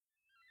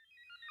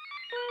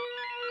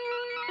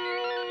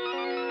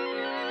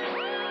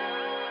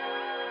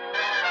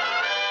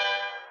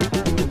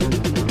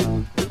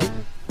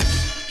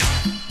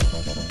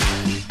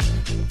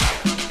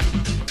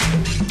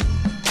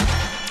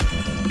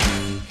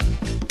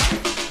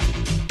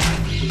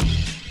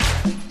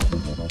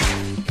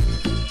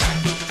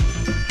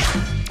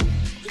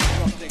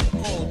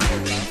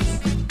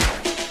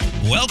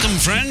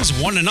friends,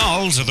 one and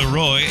all, to the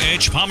Roy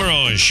H.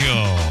 Pomeroy Show.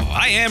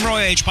 I am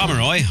Roy H.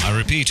 Pomeroy. I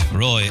repeat,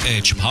 Roy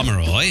H.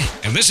 Pomeroy.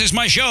 And this is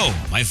my show,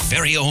 my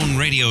very own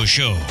radio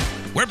show.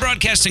 We're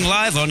broadcasting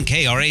live on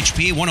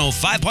KRHP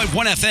 105.1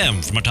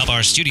 FM from atop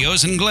our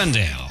studios in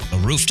Glendale. A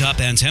rooftop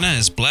antenna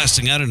is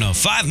blasting out in a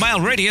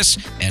 5-mile radius,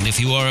 and if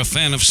you are a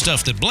fan of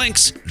stuff that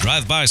blinks,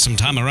 drive by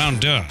sometime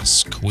around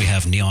dusk. We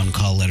have neon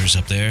call letters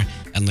up there,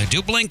 and they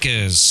do blink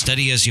as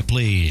steady as you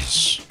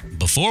please.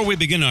 Before we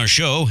begin our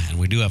show, and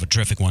we do have a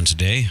terrific one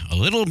today, a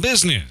little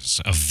business.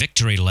 A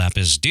victory lap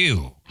is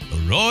due. The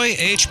Roy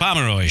H.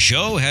 Pomeroy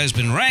Show has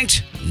been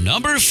ranked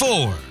number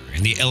 4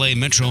 in the LA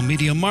metro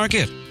media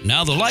market.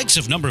 Now, the likes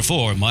of number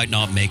 4 might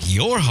not make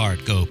your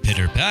heart go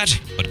pitter-pat,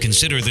 but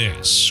consider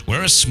this.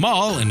 We're a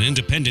small and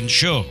independent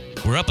show.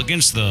 We're up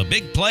against the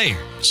big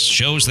players,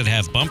 shows that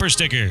have bumper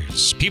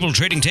stickers, people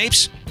trading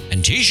tapes,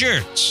 and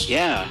t-shirts.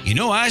 Yeah. You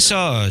know, I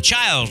saw a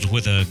child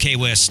with a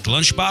K-West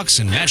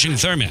lunchbox and matching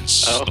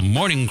thermos. Oh. The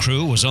morning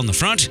crew was on the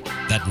front,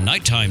 that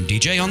nighttime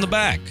DJ on the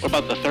back. What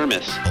about the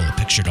thermos? Oh,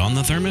 pictured on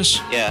the thermos?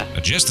 Yeah.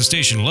 Just the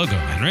station logo,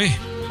 Henry.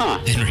 Huh.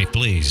 Henry,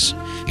 please.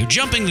 You're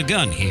jumping the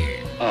gun here.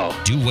 Oh.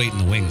 Do wait in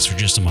the wings for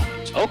just a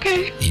moment.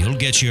 Okay. You'll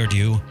get your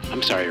due.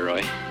 I'm sorry,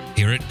 Roy.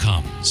 Here it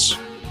comes.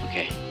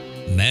 Okay.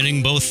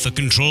 Manning both the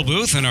control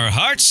booth and our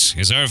hearts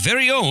is our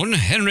very own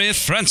Henry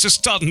Francis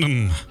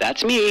Tottenham.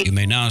 That's me. You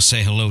may now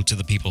say hello to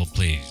the people,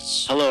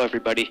 please. Hello,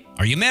 everybody.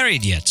 Are you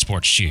married yet,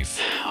 Sports Chief?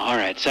 All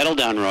right, settle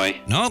down,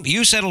 Roy. Nope,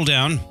 you settle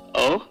down.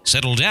 Oh?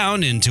 Settle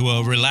down into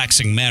a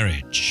relaxing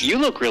marriage. You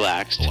look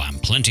relaxed. Oh, I'm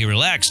plenty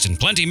relaxed and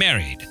plenty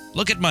married.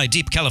 Look at my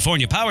deep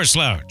California power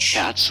slouch.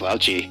 Yeah, it's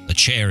slouchy. The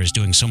chair is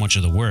doing so much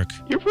of the work.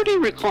 You're pretty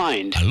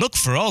reclined. I look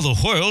for all the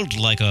world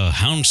like a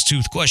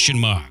houndstooth question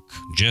mark.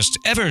 Just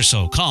ever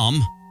so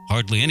calm.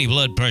 Hardly any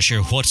blood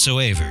pressure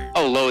whatsoever.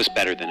 Oh, low is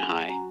better than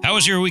high. How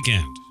was your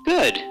weekend?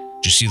 Good.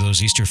 Did you see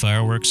those Easter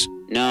fireworks?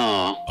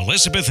 No.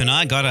 Elizabeth and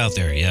I got out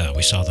there, yeah.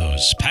 We saw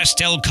those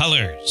pastel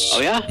colors.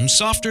 Oh, yeah? And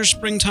softer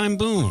springtime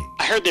boom.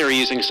 I heard they were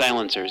using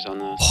silencers on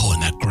those. Oh,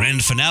 and that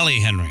grand finale,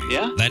 Henry.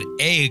 Yeah? That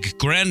egg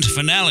grand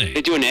finale.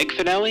 They do an egg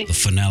finale? The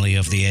finale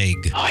of the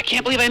egg. Oh, I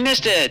can't believe I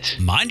missed it.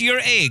 Mind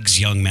your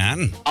eggs, young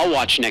man. I'll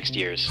watch next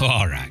year's.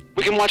 All right.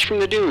 We can watch from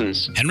the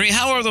dunes. Henry,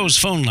 how are those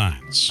phone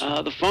lines?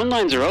 The phone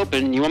lines are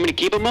open. You want me to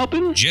keep them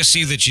open? Just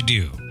see that you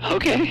do.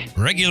 Okay.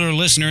 Regular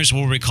listeners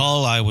will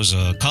recall I was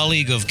a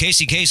colleague of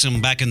Casey Kasem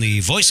back in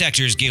the Voice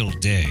Actors Guild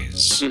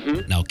days.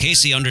 Mm-hmm. Now,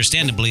 Casey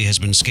understandably has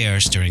been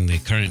scarce during the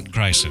current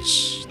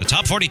crisis. The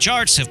top 40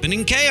 charts have been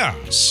in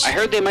chaos. I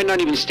heard they might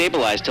not even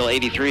stabilize till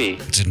 83.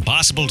 It's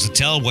impossible to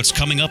tell what's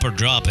coming up or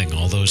dropping.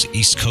 All those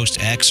East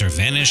Coast acts are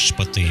vanished,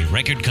 but the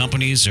record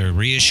companies are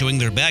reissuing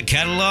their back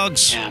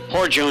catalogs. Yeah,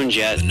 poor Joan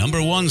Jett. The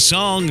number one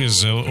song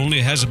is only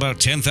has about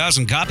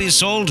 10,000 copies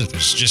sold.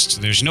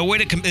 There's no way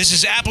to this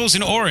is apples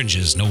and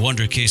oranges. No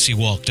wonder Casey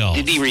walked off.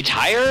 Did he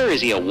retire?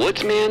 Is he a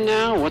woodsman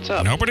now? What's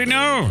up? Nobody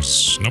knows.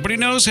 Nobody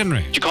knows,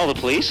 Henry. Did you call the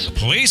police?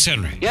 Police,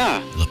 Henry?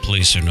 Yeah. The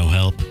police are no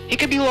help. He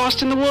could be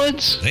lost in the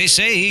woods. They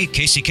say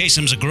Casey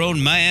Kasem's a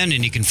grown man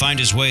and he can find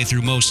his way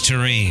through most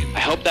terrain. I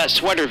hope that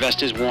sweater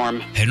vest is warm.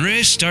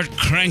 Henry, start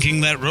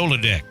cranking that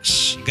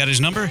Rolodex. You got his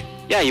number?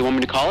 Yeah, you want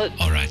me to call it?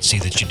 All right, see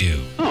that you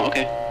do. Oh,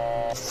 okay.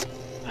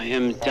 I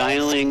am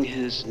dialing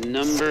his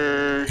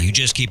number. You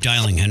just keep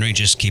dialing, Henry.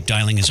 Just keep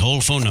dialing his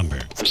whole phone number.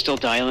 I'm still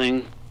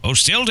dialing. Oh,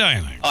 still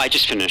dialing? Oh, I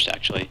just finished,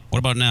 actually. What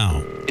about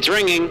now? It's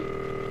ringing.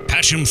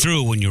 Patch him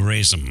through when you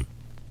raise him.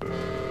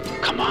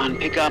 Come on,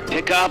 pick up,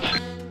 pick up.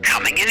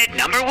 Coming in at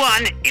number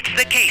 1, it's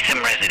the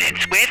Kasem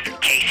residence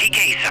with Casey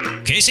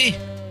Kasem. Casey?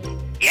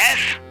 Yes?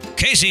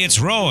 Casey, it's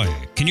Roy.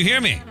 Can you hear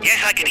me?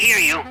 Yes, I can hear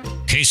you.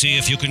 Casey,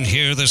 if you can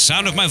hear the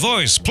sound of my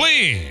voice,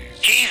 please.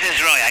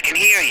 Jesus, Roy, I can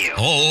hear you.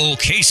 Oh,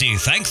 Casey,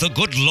 thank the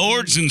good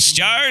lords and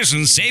stars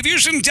and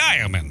saviors and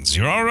diamonds.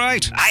 You're all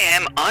right? I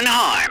am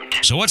unharmed.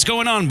 So what's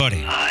going on,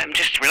 buddy? I'm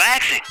just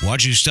relaxing.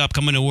 Why'd you stop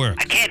coming to work?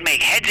 I can't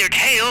make heads or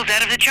tails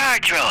out of the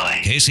charts, Roy.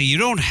 Casey, you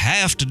don't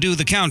have to do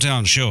the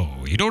countdown show.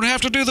 You don't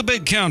have to do the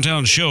big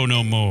countdown show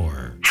no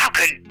more. How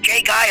could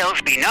Jake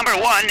Giles be number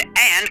 1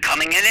 and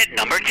coming in at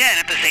number 10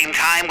 at the same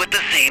time with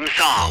the same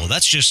song? Oh,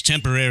 that's just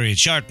temporary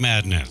chart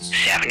madness.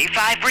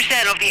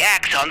 75% of the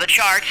acts on the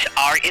charts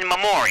are in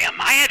memoriam.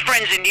 I had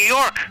friends in New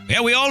York.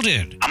 Yeah, we all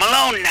did. I'm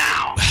alone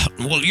now.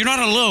 Well, you're not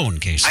alone,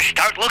 Casey. I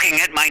start looking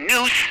at my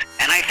noose,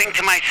 and I think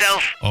to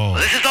myself, Oh.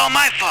 well, this is all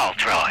my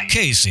fault, Roy.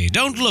 Casey,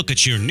 don't look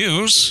at your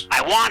news.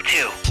 I want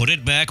to. Put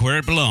it back where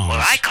it belongs.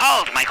 Well, I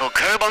called Michael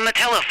Curb on the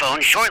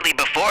telephone shortly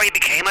before he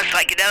became a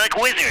psychedelic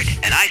wizard,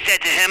 and I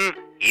said to him,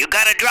 you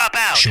gotta drop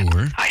out.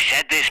 Sure. I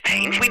said this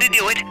pains me to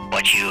do it,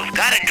 but you've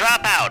gotta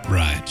drop out.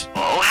 Right.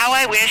 Oh, how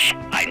I wish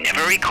I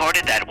never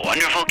recorded that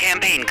wonderful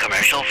campaign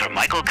commercial for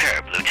Michael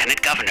Curb,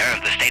 Lieutenant Governor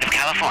of the state of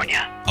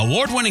California.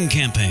 Award-winning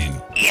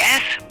campaign.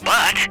 Yes,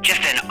 but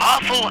just an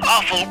awful,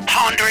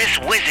 ponderous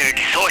wizard,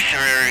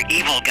 sorcerer,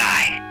 evil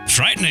guy.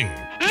 Frightening.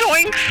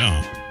 Zoinks!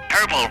 Oh,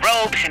 Purple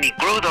robes and he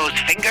grew those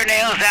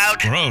fingernails out.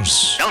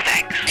 gross. No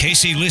thanks.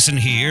 Casey, listen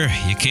here.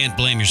 You can't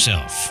blame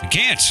yourself. You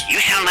can't.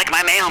 You sound like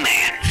my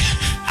mailman.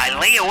 I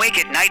lay awake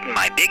at night in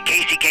my big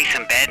Casey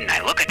Kasem bed, and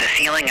I look at the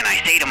ceiling and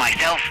I say to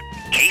myself,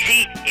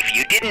 Casey, if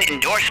you didn't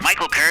endorse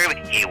Michael Curb,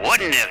 he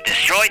wouldn't have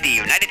destroyed the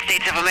United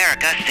States of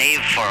America, save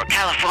for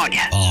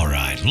California. All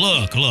right,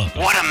 look.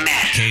 What a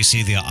mess.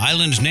 Casey, the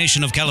island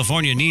nation of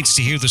California needs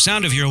to hear the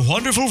sound of your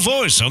wonderful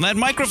voice on that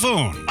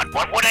microphone. But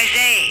what would I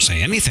say?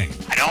 Say anything.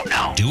 I don't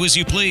know. Do as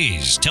you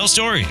please. Tell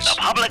stories. The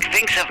public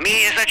thinks of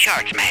me as a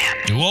charts man.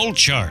 Do old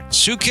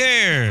charts. Who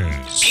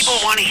cares? People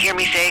want to hear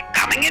me say,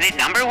 coming in at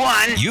number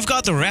 1. You've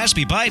got the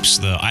raspy pipes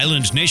the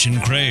island nation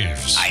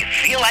craves. I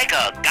feel like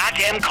a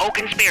goddamn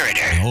co-conspirator.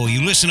 Oh,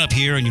 you listen up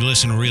here and you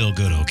listen real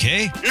good,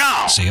 okay?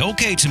 No. Say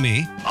okay to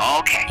me.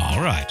 Okay. All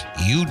right.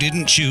 You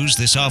didn't choose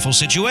this awful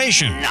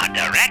situation. Not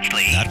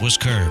directly. That was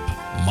Curb.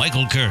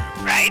 Michael Curb.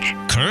 Right?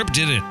 Curb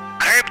did it.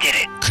 Curb did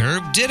it.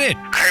 Curb did it.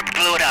 Curb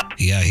blew it up.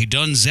 Yeah, he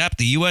done zapped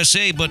the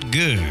USA, but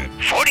good.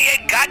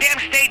 48 goddamn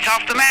states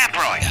off the map,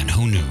 Roy. And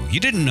who knew? You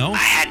didn't know? I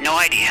had no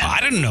idea. I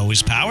didn't know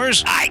his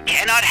powers. I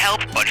cannot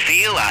help but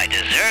feel I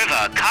deserve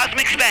a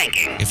cosmic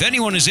spanking. If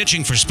anyone is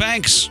itching for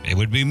spanks, it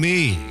would be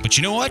me. But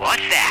you know what?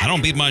 What's that? I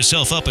don't beat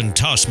myself up and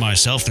toss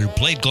myself through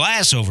plate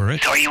glass over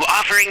it. So are you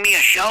offering me a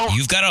show?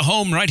 You've got a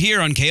home right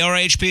here on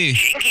KRHP.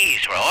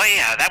 Jinkies, Roy.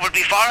 That would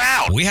be far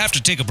out. We have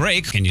to take a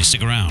break. Can you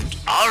stick around?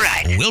 All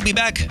right. We'll be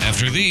back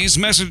after these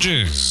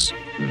messages.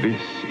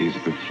 This is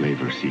the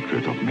flavor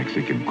secret of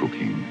Mexican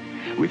cooking.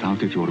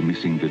 Without it, you're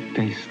missing the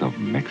taste of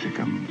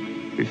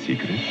Mexican. The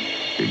secret?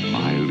 The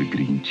mild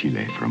green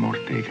chile from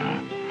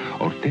Ortega.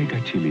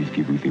 Ortega chilies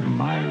give you the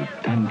mild,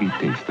 tangy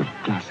taste of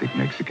classic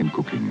Mexican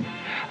cooking.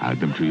 Add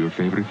them to your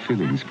favorite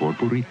fillings for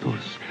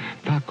burritos,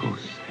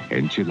 tacos,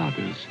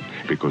 enchiladas.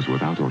 Because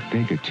without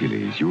Ortega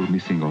chilies, you're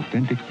missing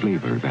authentic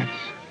flavor that's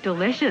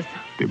delicious.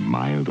 the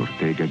mild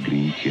Ortega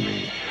green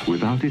chile.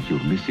 Without it,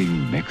 you're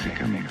missing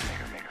Mexican.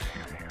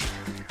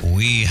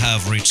 We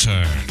have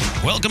returned.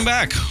 Welcome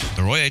back.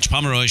 The Roy H.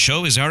 Pomeroy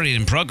Show is already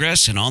in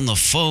progress, and on the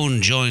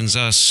phone joins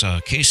us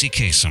Casey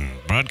Kasem,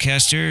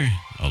 broadcaster,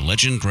 a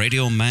legend,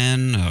 radio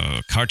man,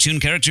 a cartoon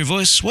character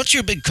voice. What's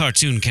your big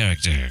cartoon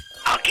character?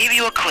 I'll give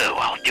you a clue.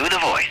 I'll do the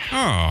voice.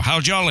 Oh, how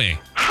jolly.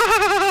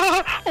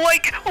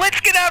 Like, let's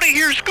get out of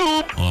here,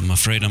 Scoob. Oh, I'm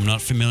afraid I'm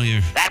not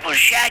familiar. That was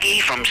Shaggy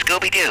from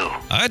Scooby-Doo.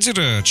 I did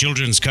a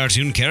children's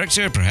cartoon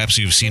character. Perhaps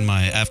you've seen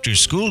my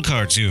after-school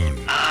cartoon.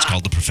 It's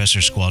called The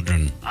Professor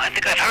Squadron. I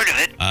think I've heard of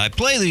it. I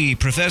play the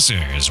professor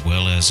as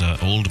well as an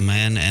old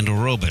man and a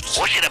robot.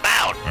 What's it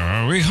about?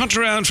 We hunt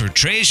around for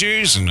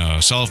treasures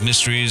and solve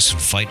mysteries,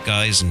 fight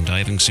guys in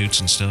diving suits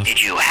and stuff.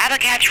 Did you have a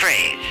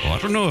catchphrase? Oh, I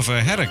don't know if I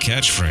had a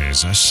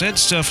catchphrase. I said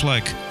stuff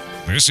like,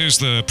 "This is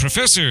the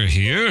professor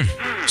here."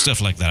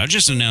 Stuff like that. I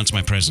just announced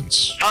my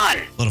presence. Fun.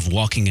 A lot of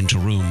walking into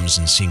rooms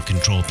and seeing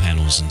control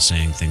panels and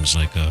saying things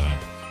like,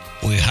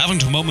 "We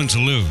haven't a moment to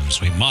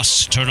lose. We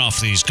must turn off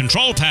these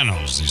control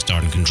panels, these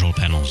darn control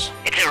panels."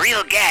 It's a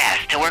real gas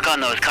to work on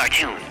those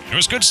cartoons. It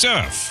was good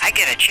stuff. I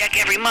get a check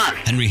every month.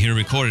 Henry here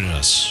recorded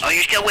us. Oh,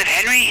 you're still with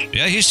Henry?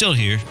 Yeah, he's still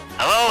here.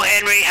 Hello,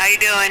 Henry. How you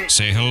doing?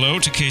 Say hello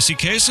to Casey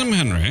Kasem,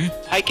 Henry.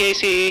 Hi,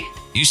 Casey.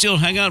 You still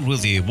hang out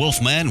with the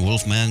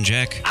Wolfman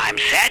Jack? I'm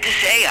sad to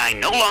say I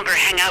no longer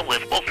hang out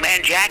with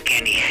Wolfman Jack,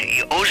 and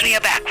he owes me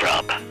a back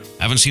rub.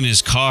 I haven't seen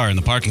his car in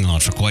the parking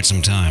lot for quite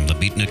some time. The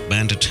Beatnik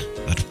Bandit.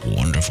 That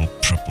wonderful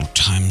purple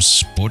Times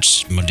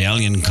Sports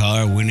medallion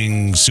car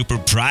winning super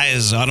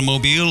prize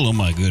automobile. Oh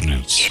my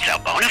goodness. It's a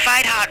bona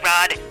fide hot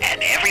rod,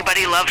 and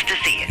everybody loves to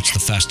see it. It's the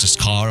fastest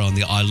car on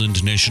the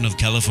island nation of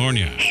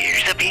California.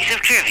 Here's a piece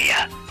of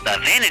trivia. The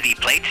vanity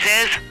plate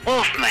says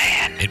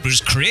Wolfman. It was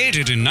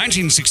created in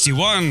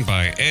 1961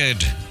 by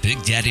Ed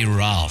Big Daddy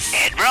Ralph.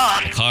 Ed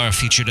Roth. The car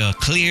featured a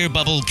clear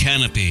bubble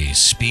canopy.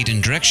 Speed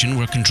and direction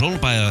were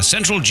controlled by a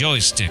central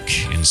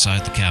joystick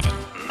inside the cabin.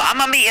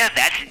 Mamma mia,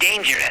 that's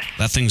dangerous.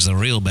 That thing's the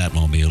real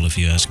Batmobile, if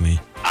you ask me.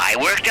 I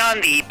worked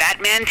on the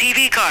Batman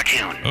TV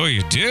cartoon. Oh,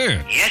 you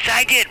did? Yes,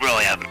 I did,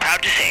 Roy. I'm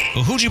proud to say.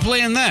 Well, who'd you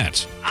play in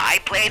that? I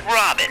played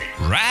Robin.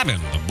 Robin,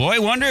 the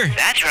boy wonder?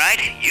 That's right.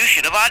 You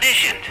should have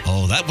auditioned.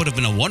 Oh, that would have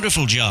been a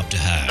wonderful job to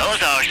have.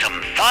 Those are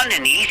some fun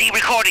and easy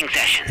recording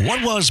sessions.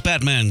 What was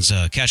Batman's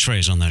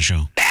catchphrase on that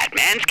show?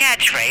 Batman's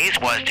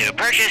catchphrase was to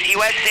purchase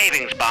U.S.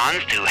 savings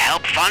bonds to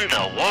help fund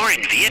the war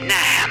in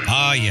Vietnam.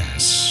 Ah,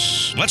 yes.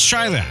 Let's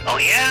try that. Oh,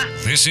 yeah?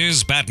 This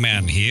is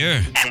Batman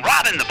here. And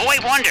Robin, the boy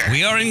wonder.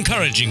 We are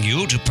encouraging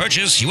you to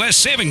purchase U.S.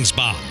 savings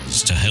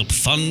bonds to help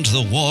fund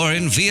the war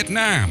in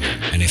Vietnam.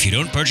 And if you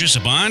don't purchase a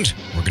bond,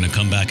 we're going to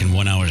come back in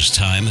 1 hour's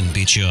time and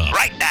beat you up.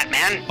 Right,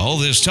 Batman. All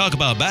this talk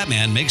about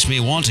Batman makes me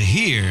want to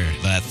hear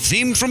that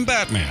theme from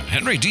Batman.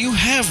 Henry, do you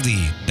have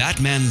the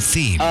Batman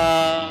theme?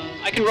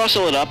 I can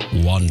rustle it up.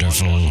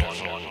 Wonderful.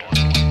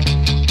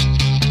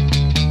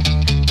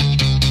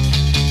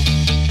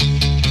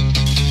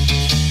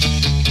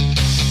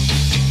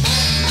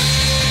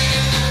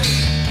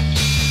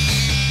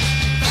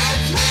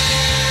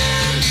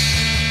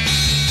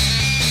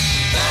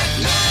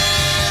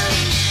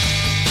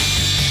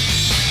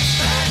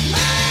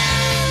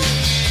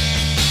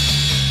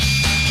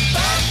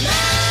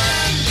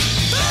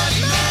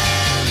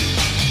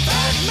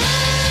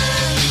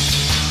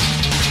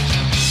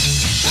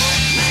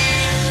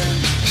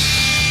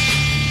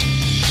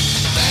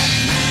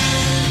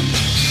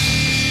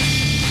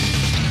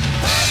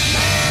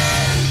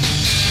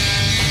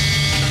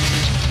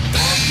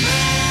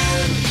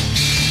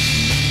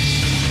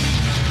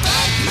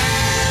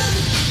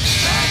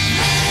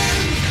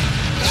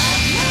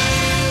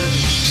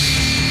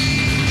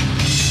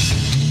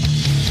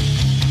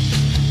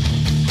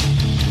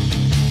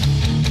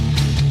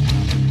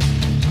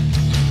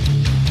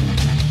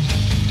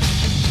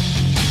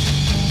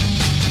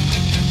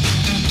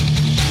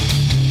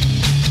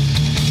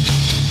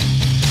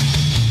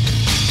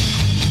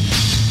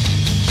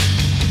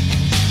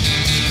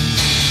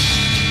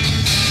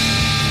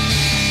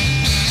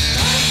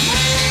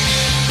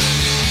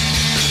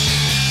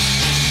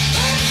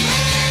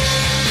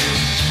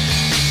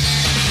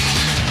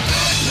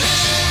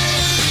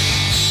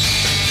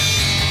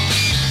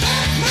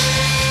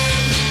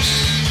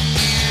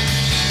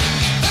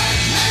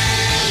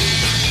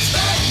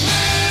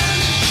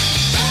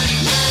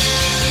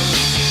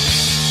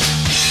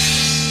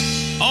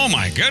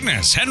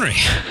 goodness, Henry.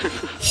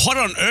 What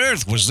on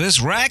earth was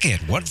this racket?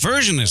 What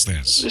version is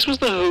this? This was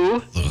The Who.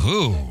 The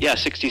Who? Yeah,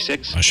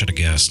 66. I should have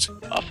guessed.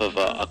 Off of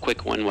a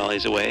quick one while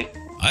he's away.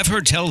 I've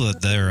heard tell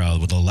that they're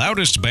the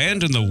loudest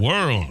band in the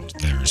world.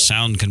 Their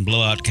sound can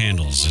blow out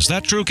candles. Is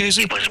that true,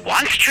 Casey? It was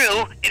once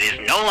true. It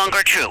is no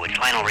longer true. It's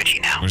Lionel Richie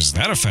now. Is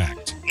that a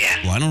fact?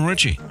 Yes. Lionel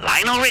Richie.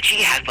 Lionel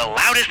Richie has the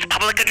loudest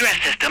public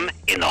address system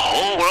in the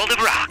whole world of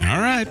rock. All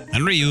right.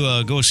 Henry,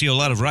 you go see a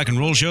lot of rock and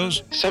roll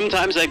shows?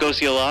 Sometimes I go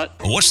see a lot.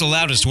 What's the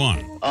loudest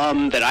one?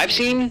 That I've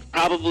seen,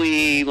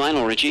 probably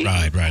Lionel Richie.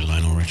 Right,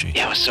 Lionel Richie.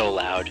 Yeah, it was so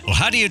loud. Well,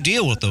 how do you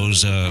deal with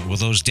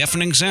those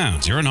deafening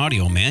sounds? You're an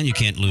audio man. You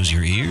can't lose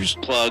your ears.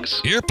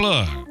 Plugs.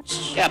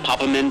 Earplugs. Yeah, pop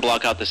them in,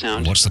 block out the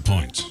sound. What's the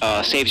point?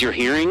 Saves your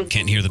hearing.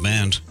 Can't hear the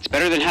band. It's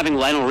better than having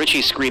Lionel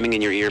Richie screaming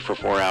in your ear for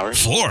 4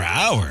 hours. 4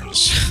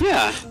 hours?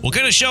 Yeah. What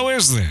kind of show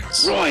is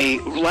this? Roy,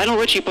 Lionel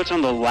Richie puts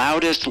on the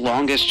loudest,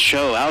 longest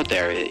show out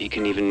there that you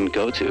can even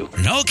go to.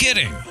 No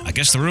kidding. I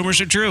guess the rumors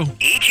are true.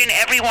 Each and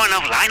every one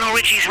of Lionel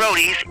Richie's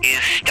roadies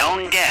is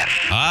stone deaf.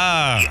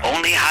 Ah. He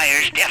only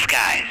hires deaf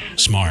guys.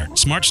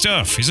 Smart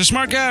stuff. He's a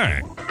smart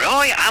guy.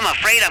 Roy, I'm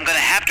afraid I'm gonna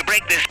have to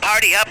break this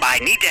party up. I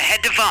need to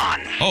head to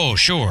Vaughn's. Oh,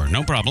 sure.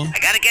 No problem. I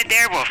gotta get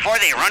there before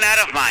they run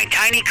out of my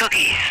tiny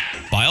cookies.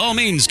 By all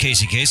means,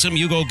 Casey Kasem,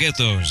 you go get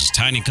those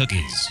tiny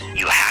cookies.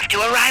 You have to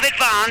arrive at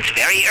Vaughn's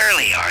very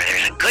early, or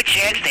there's a good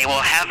chance they will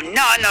have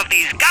none of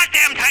these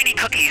goddamn tiny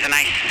cookies, and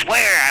I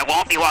swear I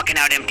won't be walking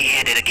out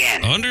empty-handed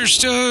again.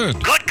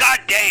 Understood. Good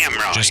goddamn,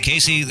 Roy. Just,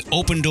 Casey,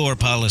 open door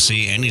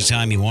policy.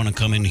 Anytime you want to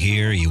come in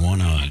here, you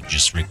want to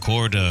just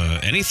record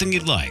anything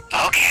you'd like.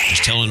 Okay.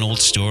 Just tell an old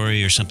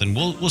story or something.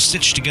 We'll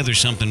stitch together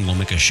something. We'll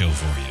make a show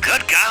for you.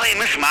 Good golly,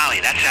 Miss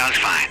Molly, that sounds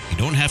fine. You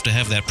don't have to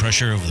have that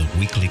pressure of the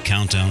weekly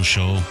countdown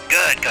show. Good.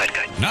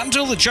 Not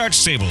until the charts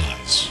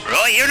stabilize.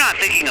 Roy, you're not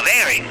thinking of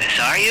airing this,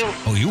 are you?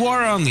 Oh, you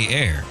are on the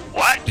air.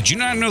 What? Did you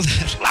not know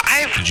that?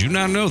 Live? Did you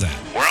not know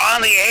that? We're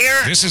on the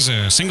air? This is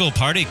a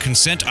single-party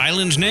consent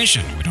island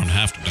nation. We don't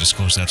have to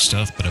disclose that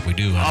stuff, but if we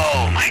do...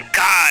 Oh, my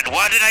God,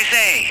 what did I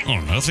say? Oh,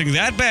 nothing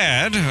that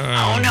bad.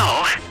 Oh,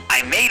 no.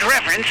 I made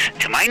reference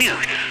to my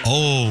noose.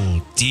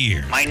 Oh,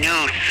 dear. My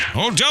noose.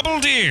 Oh, double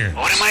dear.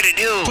 What am I to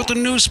do? Put the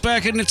noose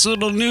back in its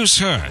little noose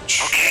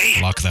hutch.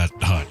 Okay. Lock that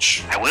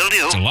hutch. I will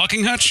do. It's a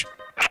locking hutch?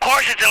 Of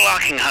course it's a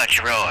locking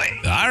hutch, Roy.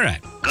 All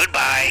right.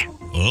 Goodbye.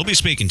 We'll be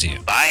speaking to you.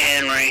 Bye,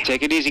 Henry.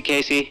 Take it easy,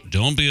 Casey.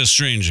 Don't be a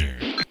stranger.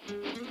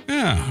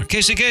 Yeah,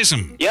 Casey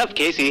Kasem. Yep,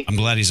 Casey. I'm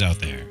glad he's out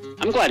there.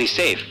 I'm glad he's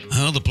safe.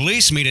 Oh, the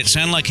police made it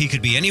sound like he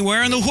could be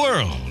anywhere in the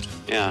world.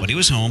 Yeah. But he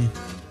was home.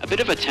 A bit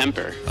of a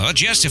temper. A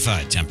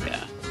justified temper.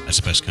 Yeah. That's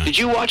the best kind. Did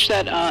you watch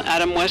that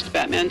Adam West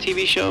Batman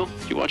TV show?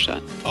 Did you watch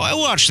that? Oh, I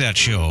watched that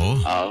show.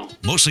 Oh.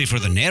 Mostly for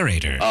the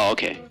narrator. Oh,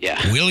 okay. Yeah.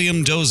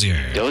 William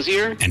Dozier.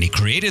 Dozier? And he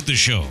created the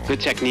show.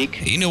 Good technique.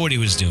 He knew what he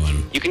was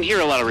doing. You can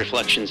hear a lot of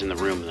reflections in the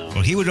room, though.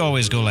 Well, he would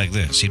always go like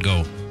this. He'd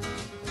go,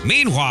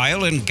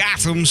 meanwhile, in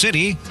Gotham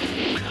City.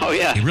 Oh,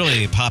 yeah. He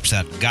really pops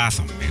that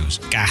Gotham. He was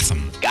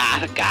Gotham.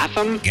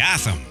 Gotham?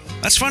 Gotham.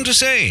 That's fun to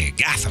say.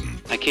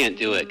 Gotham. I can't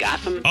do it.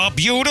 Gotham? A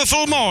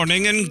beautiful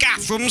morning in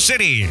Gotham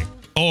City.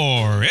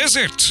 Or is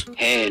it?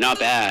 Hey, not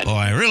bad. Oh,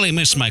 I really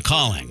missed my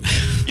calling.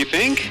 You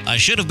think? I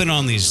should have been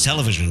on these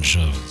television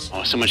shows.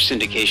 Oh, so much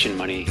syndication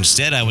money.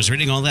 Instead, I was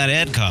reading all that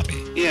ad copy.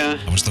 Yeah.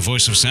 I was the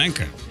voice of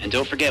Sanka. And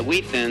don't forget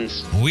Wheat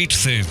Thins. Wheat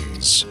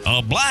Thins.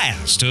 A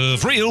blast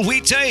of real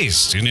wheat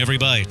taste in every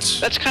bite.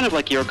 That's kind of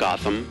like your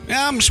Gotham.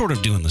 Yeah, I'm sort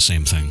of doing the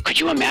same thing. Could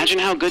you imagine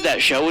how good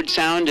that show would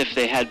sound if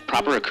they had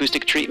proper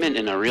acoustic treatment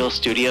in a real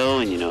studio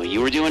and,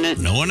 you were doing it?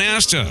 No one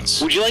asked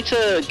us. Would you like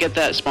to get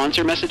that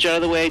sponsor message out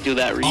of the way? Do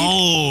that read?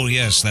 Oh,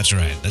 yes, that's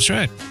right. That's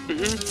right.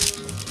 Mm-hmm.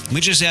 Let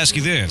me just ask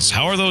you this.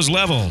 How are those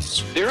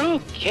levels? They're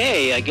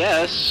okay, I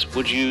guess.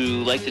 Would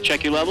you like to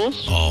check your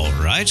levels? All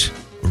right.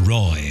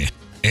 Roy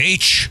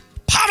H.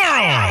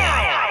 Pomeroy.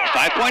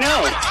 5.0.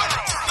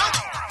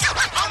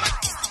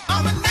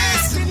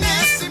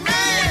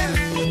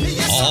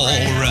 All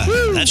right.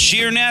 Woo. That's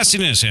sheer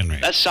nastiness, Henry.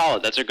 That's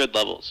solid. That's our good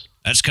levels.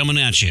 That's coming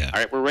at you. All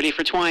right, we're ready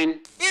for Twine.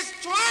 It's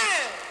Twine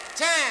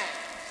time.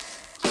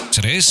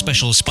 Today's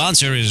special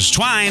sponsor is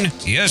Twine.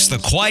 Yes, the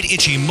quite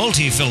itchy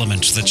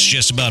multi-filament that's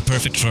just about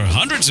perfect for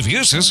hundreds of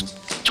uses.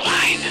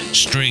 Twine.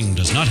 String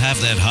does not have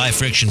that high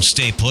friction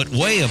stay put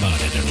way about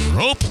it, and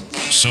rope,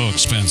 so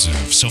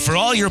expensive. So for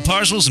all your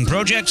parcels and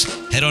projects,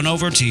 head on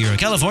over to your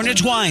California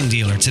Twine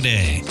dealer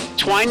today.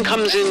 Twine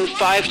comes in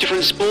 5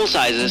 different spool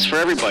sizes for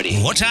everybody.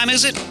 What time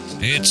is it?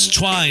 It's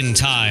Twine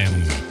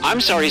time.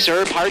 I'm sorry,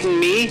 sir. Pardon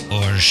me?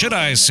 Or should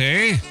I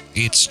say,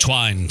 it's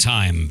Twine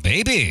time,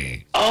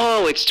 baby.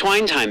 Oh, it's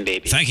Twine time,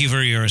 baby. Thank you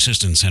for your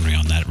assistance, Henry,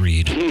 on that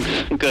read.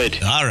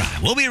 Good. All right,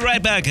 we'll be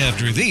right back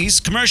after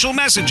these commercial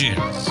messages.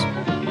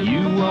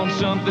 You want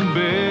something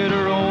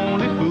better,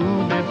 only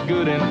food that's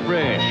good and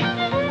fresh.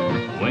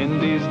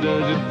 Wendy's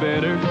does it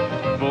better.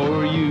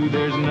 For you,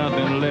 there's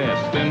nothing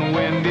less than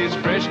Wendy's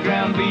fresh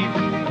ground beef.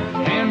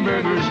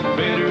 Hamburgers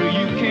better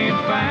you can't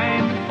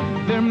find.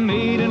 They're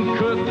made and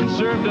cooked and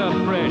served up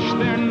fresh.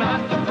 They're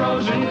not the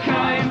frozen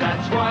kind.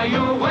 That's why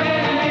you're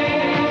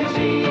Wendy's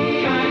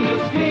kind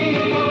of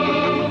people.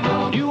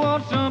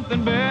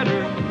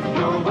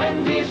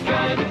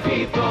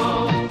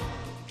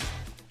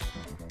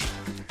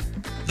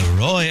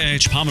 Roy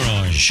H.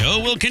 Pomeroy Show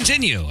will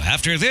continue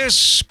after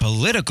this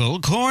Political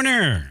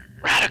Corner.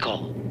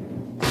 Radical.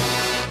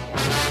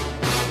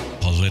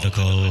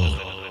 Political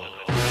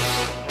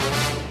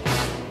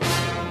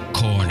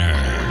Corner.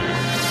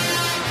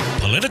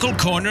 Political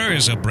Corner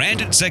is a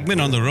branded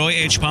segment on the Roy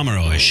H.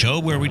 Pomeroy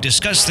Show where we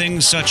discuss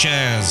things such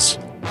as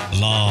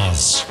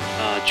laws,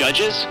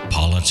 Judges,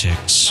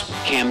 politics,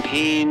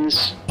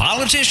 campaigns,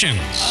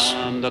 politicians,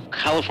 the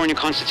California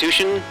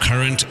Constitution,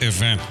 current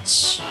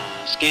events,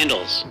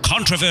 scandals.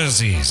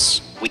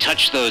 controversies. We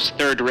touch those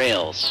third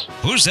rails.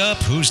 Who's up,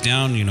 who's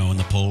down, in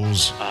the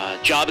polls.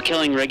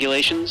 Job-killing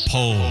regulations.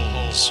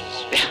 Polls.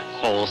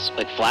 Polls,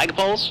 like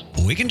flagpoles.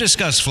 We can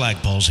discuss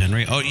flagpoles,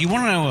 Henry. Oh, you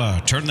want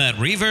to turn that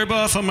reverb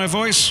off on my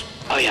voice?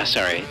 Oh yeah,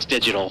 sorry, it's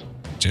digital.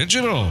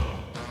 Digital.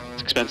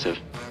 It's expensive.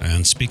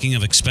 And speaking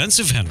of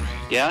expensive, Henry,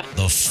 Yeah?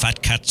 the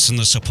fat cats in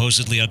the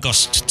supposedly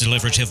august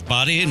deliberative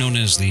body known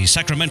as the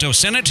Sacramento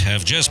Senate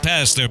have just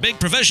passed their big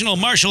provisional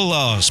martial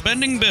law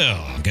spending bill.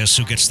 Guess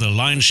who gets the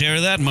lion's share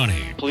of that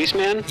money?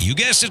 Policeman? You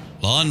guessed it,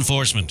 law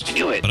enforcement. I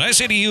knew it. But I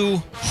say to you,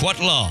 what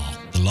law?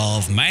 The law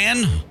of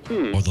man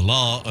or the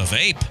law of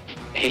ape?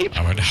 Ape?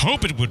 I would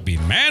hope it would be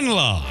man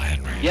law,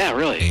 Henry. Yeah,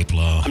 really. Ape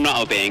law. I'm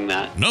not obeying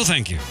that. No,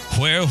 thank you.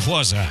 Where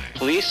was I?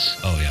 Police?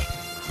 Oh, yeah.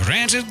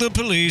 Granted, the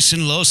police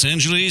in Los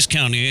Angeles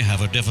County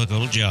have a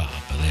difficult job.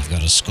 They've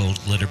got to scold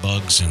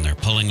litterbugs, and they're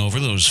pulling over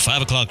those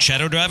 5 o'clock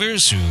shadow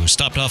drivers who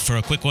stopped off for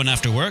a quick one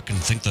after work and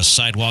think the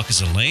sidewalk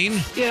is a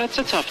lane. Yeah, it's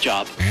a tough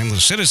job. And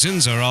the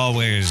citizens are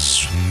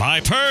always,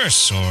 my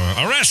purse, or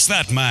arrest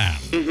that man.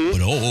 But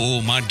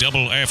oh, my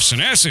double F's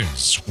and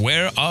S's,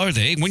 where are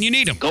they when you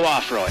need them? Go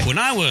off, Roy. When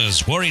I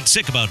was worried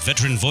sick about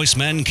veteran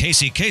voiceman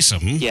Casey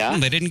Kasem, Yeah?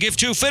 they didn't give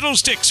 2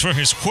 fiddlesticks for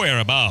his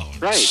whereabouts.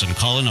 Right. And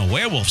calling a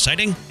werewolf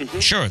sighting?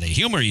 Sure, they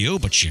humor you,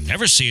 but you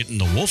never see it in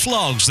the wolf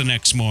logs the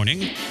next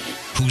morning.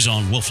 Who's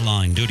on wolf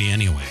line duty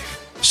anyway?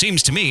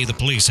 Seems to me the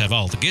police have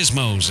all the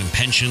gizmos and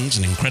pensions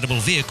and incredible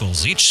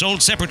vehicles, each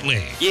sold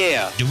separately.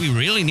 Yeah. Do we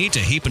really need to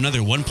heap another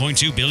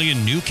 1.2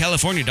 billion new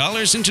California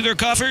dollars into their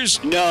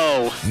coffers?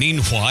 No.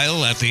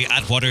 Meanwhile, at the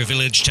Atwater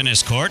Village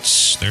tennis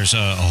courts, there's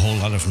a whole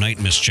lot of night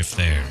mischief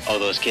there. Oh,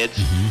 those kids?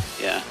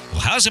 Yeah. Well,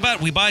 how's about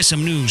we buy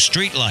some new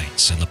street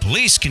lights and the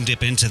police can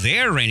dip into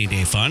their rainy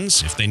day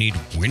funds if they need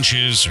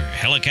winches or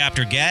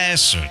helicopter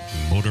gas or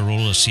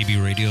Motorola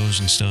CB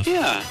radios and stuff?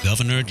 Yeah.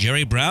 Governor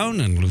Jerry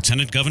Brown and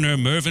Lieutenant Governor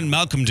Mervyn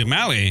Malcolm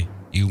DeMaui,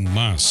 you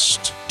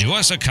must do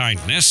us a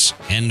kindness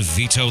and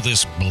veto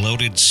this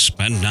bloated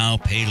spend now,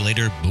 pay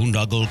later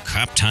boondoggle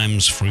cop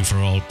times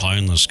free-for-all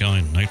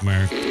pie-in-the-sky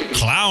nightmare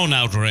clown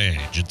outrage.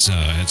 It's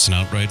an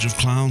outrage of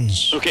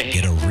clowns. Okay.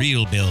 Get a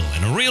real bill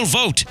and a real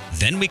vote.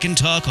 Then we can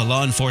talk a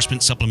law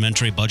enforcement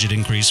supplementary budget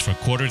increase for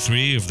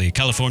Q3 of the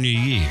California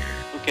year.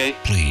 Okay.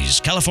 Please,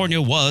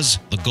 California was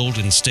the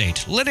Golden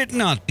State. Let it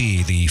not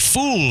be the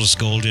fool's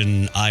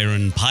golden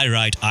iron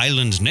pyrite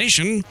island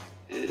nation.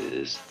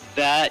 Is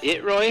that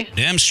it, Roy?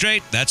 Damn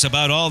straight, that's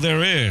about all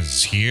there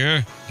is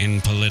here in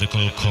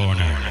Political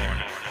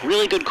Corner.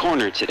 Really good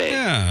corner today.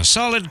 Yeah,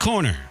 solid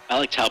corner. I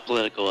liked how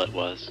political it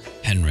was.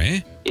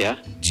 Henry, Yeah?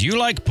 do you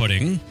like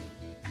pudding?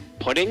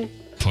 Pudding?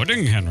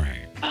 Pudding, Henry.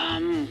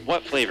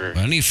 What flavor?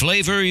 Any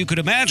flavor you could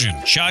imagine.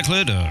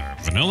 Chocolate or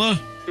vanilla?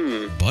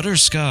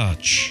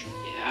 Butterscotch.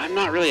 Yeah, I'm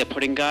not really a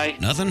pudding guy.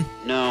 Nothing?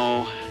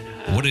 No.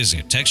 What is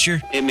it, texture?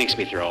 It makes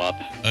me throw up.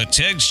 A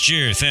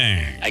texture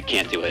thing. I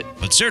can't do it.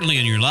 But certainly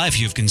in your life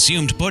you've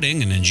consumed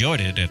pudding and enjoyed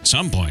it at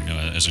some point.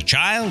 As a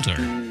child or...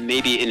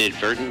 Maybe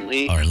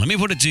inadvertently. All right, let me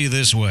put it to you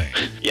this way.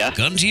 Yeah?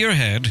 Gun to your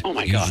head. Oh,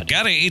 my You've God.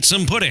 got to eat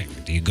some pudding.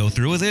 Do you go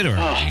through with it or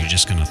are you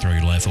just going to throw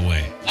your life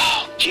away?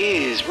 Oh,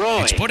 jeez,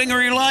 Roy. It's pudding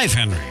or your life,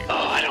 Henry.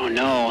 Oh, I don't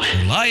know.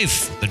 Your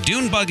life, the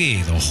dune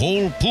buggy, the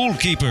whole pool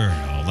keeper,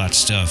 all that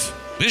stuff.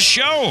 This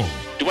show.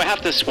 Do I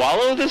have to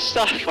swallow this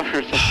stuff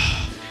or...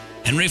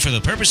 Henry, for the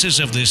purposes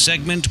of this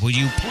segment, will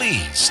you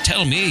please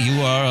tell me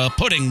you are a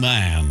pudding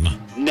man?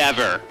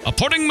 Never. A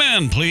pudding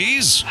man,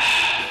 please.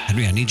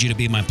 Henry, I need you to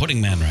be my pudding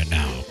man right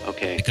now.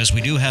 Okay. Because we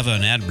do have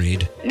an ad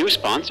read. New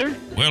sponsor?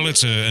 Well,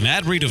 it's an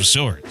ad read of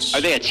sorts. Are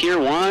they a tier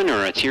 1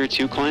 or a tier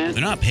 2 client?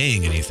 They're not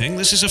paying anything.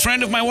 This is a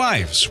friend of my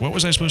wife's. What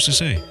was I supposed to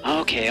say?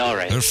 Okay, all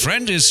right. Her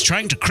friend is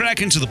trying to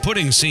crack into the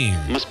pudding scene.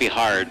 Must be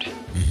hard.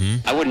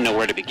 I wouldn't know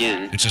where to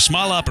begin. It's a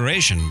small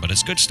operation, but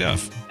it's good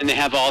stuff. And they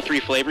have all 3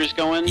 flavors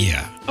going?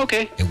 Yeah.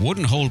 Okay. It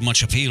wouldn't hold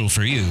much appeal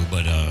for you,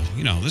 but,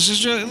 this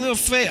is a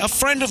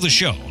friend of the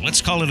show.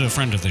 Let's call it a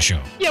friend of the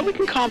show. Yeah, we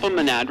can comp them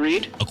an ad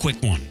read. A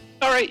quick one.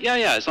 All right, yeah,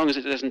 as long as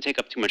it doesn't take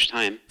up too much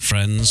time.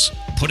 Friends,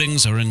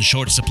 puddings are in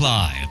short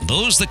supply.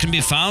 Those that can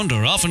be found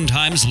are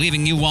oftentimes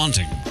leaving you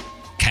wanting.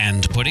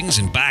 Canned puddings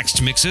and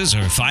baxed mixes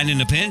are fine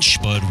in a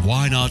pinch, but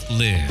why not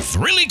live?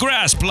 Really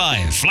grasp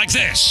life like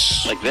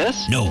this. Like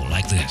this? No,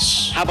 like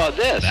this. How about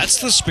this?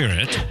 That's the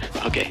spirit.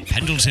 Okay.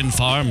 Pendleton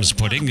Farms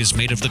pudding is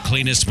made of the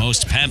cleanest,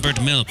 most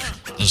pampered milk,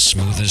 the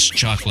smoothest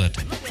chocolate,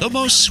 the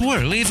most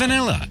swirly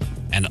vanilla.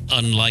 And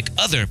unlike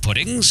other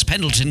puddings,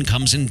 Pendleton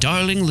comes in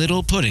darling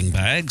little pudding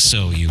bags,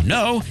 so you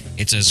know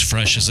it's as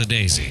fresh as a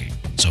daisy.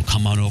 So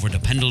come on over to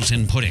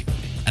Pendleton Pudding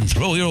and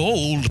throw your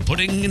old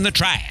pudding in the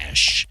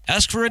trash.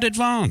 Ask for it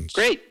advance.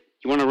 Great.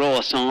 You want to roll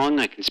a song?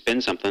 I can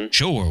spin something.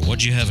 Sure.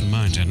 What'd you have in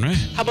mind, Henry?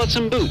 How about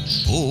some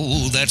boots?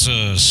 Oh, that's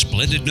a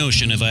splendid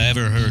notion if I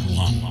ever heard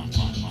one.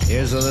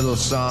 Here's a little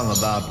song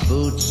about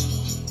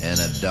boots and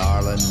a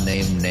darling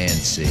named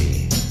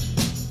Nancy.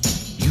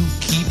 You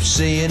keep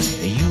saying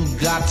you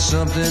got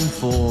something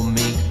for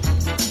me,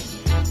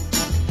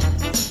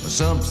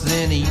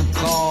 something you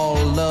call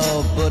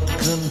love, but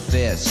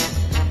confess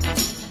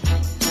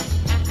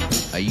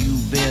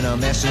you've been a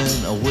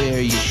messin' where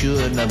you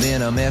shouldn't have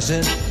been a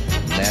messin'.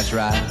 That's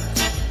right.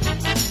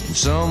 And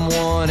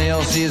someone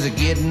else is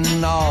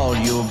getting all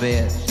your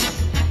best.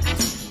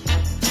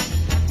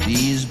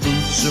 These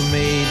boots are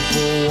made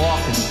for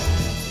walking,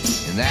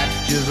 and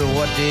that's just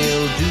what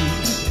they'll do.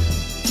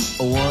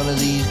 One of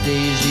these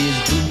days these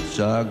boots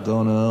are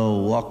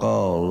gonna walk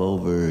all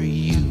over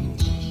you.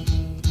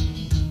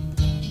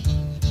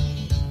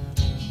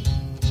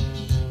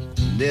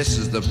 This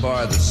is the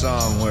part of the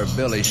song where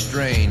Billy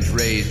Strange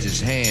raised his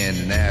hand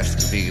and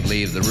asked if he could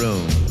leave the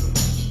room.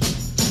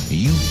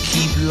 You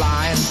keep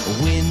lying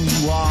when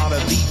you ought to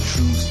be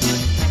truthful,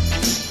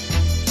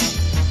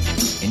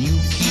 and you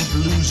keep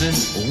losing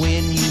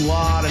when you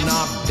ought to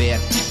not bet,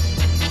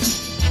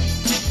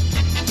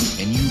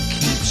 and you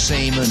keep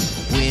saying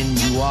when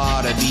you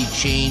ought to be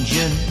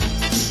changing.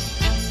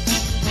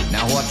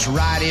 Now what's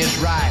right is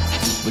right,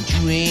 but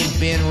you ain't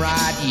been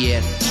right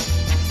yet.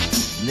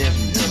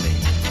 Listen to me.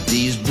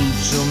 These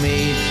boots are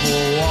made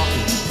for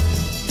walking,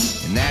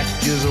 and that's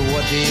just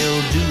what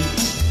they'll do.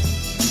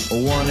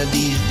 One of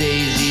these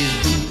days these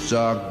boots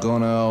are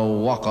gonna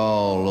walk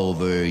all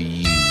over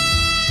you.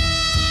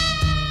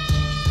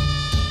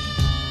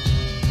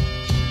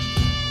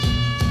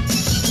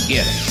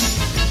 Get it.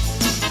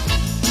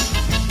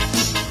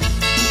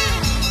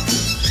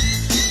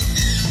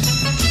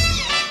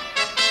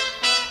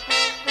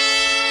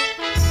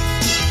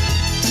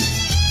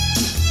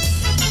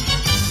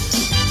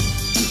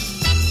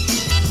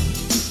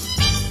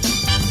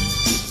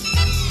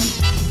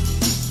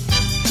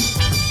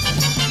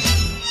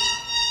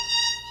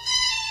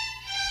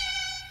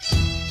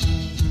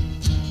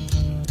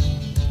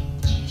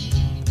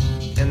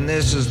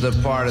 This is the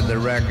part of the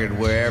record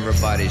where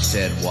everybody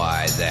said,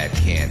 why, that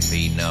can't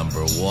be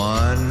number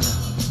one.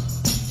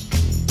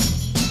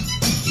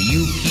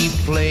 You keep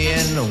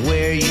playing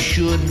where you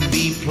shouldn't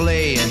be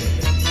playing,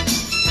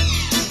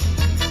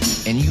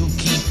 and you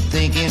keep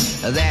thinking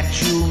that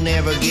you'll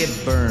never get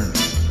burned.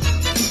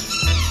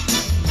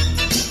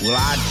 Well,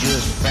 I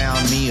just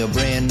found me a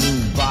brand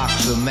new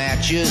box of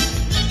matches,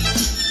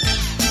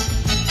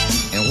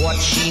 and what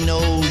she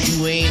knows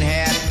you ain't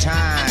had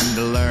time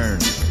to learn.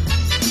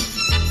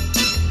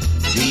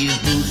 These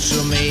boots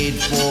are made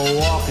for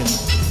walking,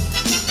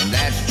 and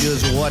that's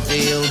just what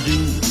they'll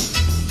do.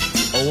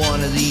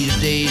 One of these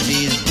days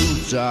these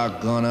boots are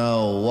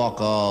gonna walk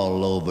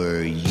all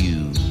over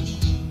you.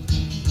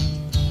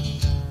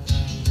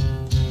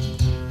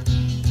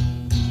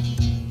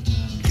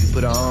 You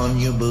put on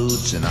your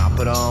boots and I'll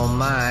put on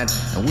mine,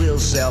 and we'll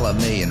sell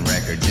 1,000,000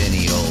 records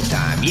any old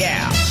time.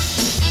 Yeah!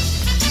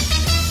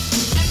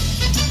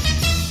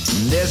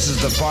 This is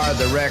the part of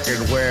the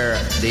record where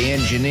the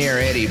engineer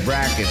Eddie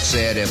Brackett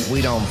said if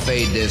we don't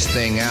fade this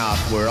thing out,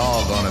 we're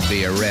all gonna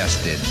be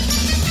arrested.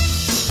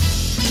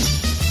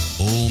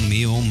 Oh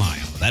me, oh my.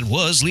 That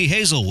was Lee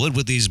Hazelwood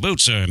with These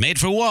Boots Are Made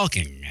for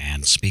Walking.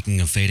 And speaking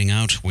of fading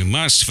out, we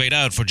must fade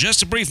out for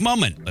just a brief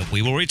moment, but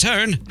we will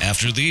return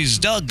after these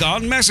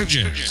doggone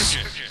messages.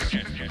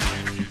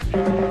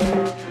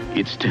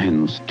 It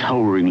stands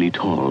toweringly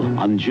tall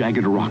on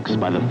jagged rocks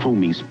by the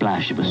foamy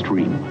splash of a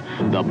stream.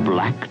 The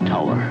Black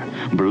Tower.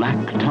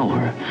 Black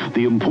Tower.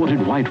 The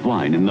imported white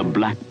wine in the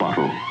black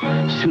bottle.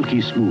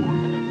 Silky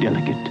smooth,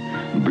 delicate.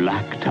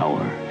 Black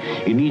Tower.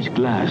 In each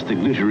glass, the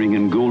glittering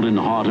and golden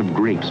heart of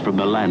grapes from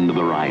the land of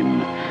the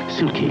Rhine.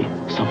 Silky,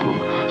 supple,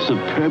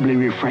 superbly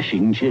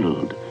refreshing,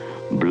 chilled.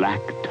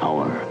 Black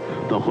Tower.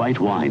 The white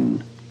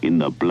wine in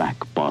the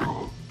black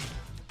bottle.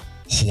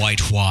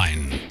 White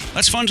wine.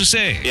 That's fun to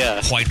say.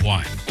 Yeah. White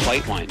wine.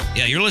 White wine.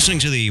 Yeah, you're listening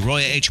to the Roy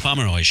H.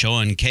 Pomeroy Show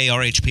on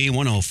KRHP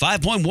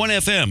 105.1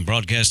 FM,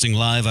 broadcasting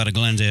live out of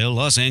Glendale,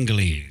 Los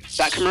Angeles.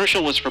 That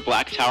commercial was for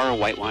Black Tower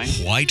white wine?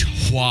 White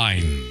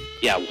wine.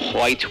 Yeah,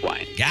 white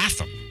wine.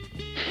 Gotham.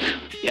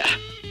 Yeah.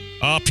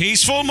 A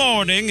peaceful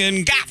morning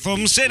in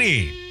Gotham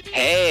City.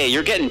 Hey,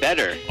 you're getting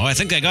better. Oh, I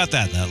think I got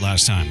that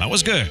last time. That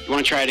was good. You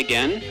want to try it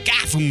again?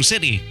 Gotham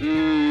City.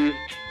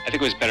 I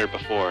think it was better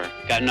before.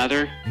 Got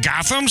another?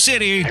 Gotham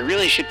City. I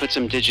really should put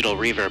some digital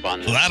reverb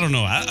on this. Well, I don't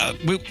know.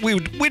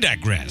 We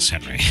digress,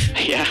 Henry.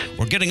 Yeah.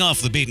 We're getting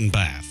off the beaten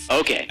path.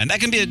 Okay. And that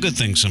can be a good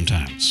thing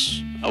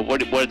sometimes.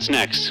 What's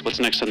next? What's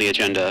next on the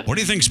agenda? What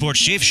do you think,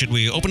 Sports Chief? Should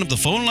we open up the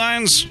phone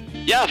lines?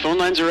 Yeah, phone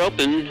lines are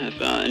open. If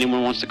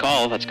anyone wants to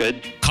call, that's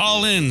good.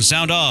 Call in,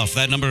 sound off.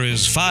 That number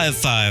is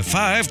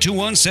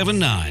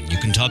 555-2179. You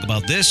can talk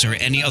about this or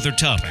any other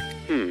topic.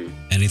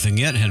 Anything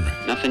yet, Henry?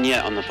 Nothing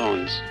yet on the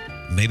phones.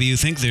 Maybe you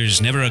think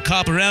there's never a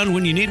cop around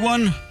when you need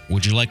one?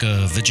 Would you like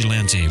a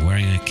vigilante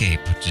wearing a cape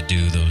to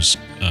do those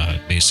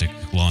basic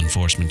law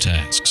enforcement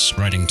tasks?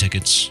 Writing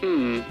tickets?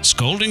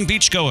 Scolding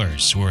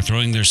beachgoers who are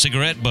throwing their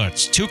cigarette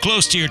butts too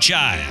close to your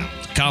child?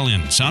 Call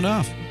in. Sound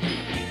off.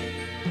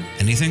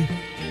 Anything?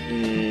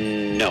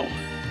 No.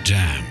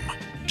 Damn.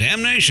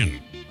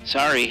 Damnation.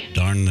 Sorry.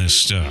 Darn this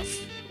stuff.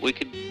 We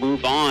could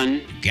move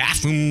on.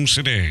 Gotham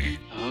City.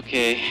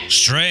 Okay.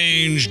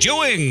 Strange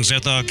doings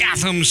at the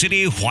Gotham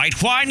City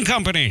White Wine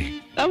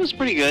Company. That was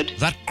pretty good.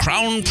 That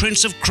crown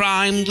prince of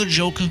crime, the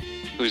Joker.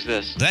 Who's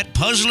this? That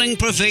puzzling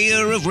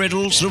purveyor of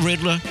riddles, the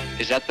Riddler.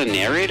 Is that the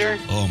narrator?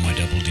 Oh, my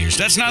double dears.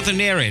 That's not the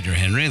narrator,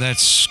 Henry.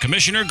 That's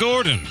Commissioner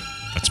Gordon.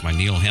 That's my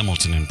Neil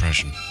Hamilton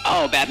impression.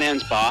 Oh,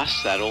 Batman's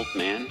boss, that old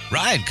man.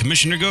 Right,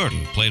 Commissioner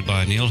Gordon, played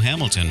by Neil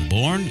Hamilton,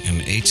 born in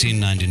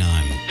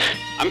 1899.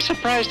 I'm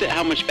surprised at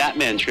how much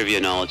Batman trivia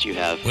knowledge you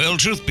have. Well,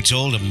 truth be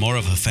told, I'm more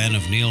of a fan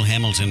of Neil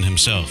Hamilton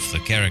himself, the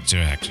character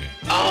actor.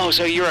 Oh,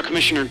 so you're a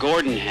Commissioner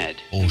Gordon head.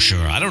 Oh,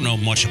 sure. I don't know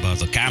much about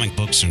the comic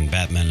books and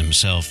Batman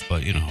himself,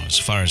 but, as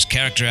far as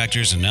character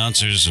actors,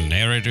 announcers, and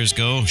narrators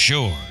go,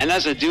 sure. And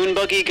as a dune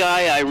buggy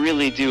guy, I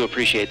really do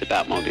appreciate the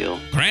Batmobile.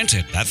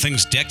 Granted, that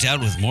thing's decked out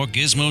with more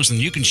gizmos than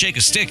you can shake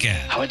a stick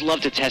at. I would love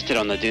to test it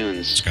on the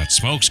dunes. It's got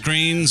smoke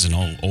screens and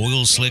all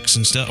oil slicks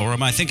and stuff. Or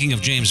am I thinking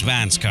of James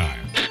Bond's car?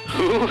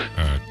 Who?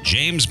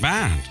 James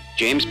Bond.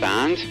 James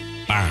Bond?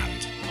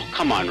 Bond. Oh,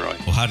 come on, Roy.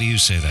 Well, how do you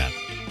say that?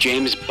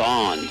 James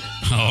Bond.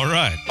 All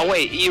right. Oh,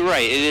 wait, you're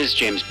right. It is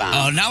James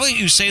Bond. Now that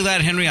you say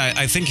that, Henry,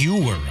 I think you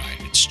were right.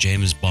 It's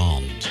James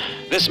Bond.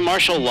 This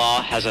martial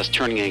law has us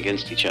turning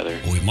against each other.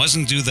 We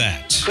mustn't do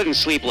that. Couldn't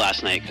sleep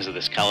last night because of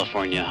this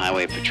California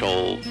Highway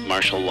Patrol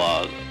Martial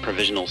Law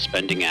Provisional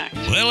Spending Act.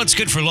 Well, it's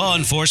good for law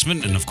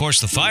enforcement, and of course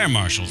the fire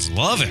marshals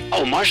love it.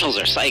 Oh, marshals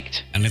are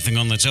psyched. Anything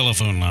on the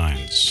telephone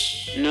lines?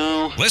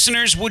 No.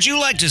 Listeners, would you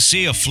like to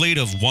see a fleet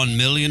of 1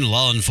 million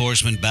law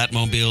enforcement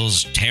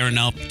Batmobiles tearing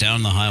up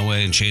down the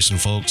highway and chasing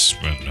folks,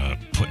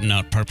 putting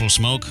out purple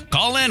smoke?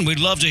 Call in.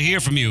 We'd love to hear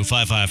from you.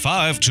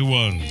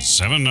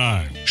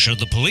 555-2179. Should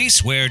the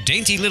police wear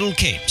dainty little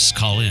capes?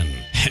 Call in.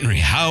 Henry,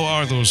 how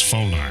are those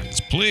phone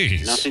lines?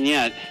 Please. Nothing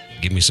yet.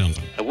 Give me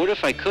something. I would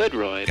if I could,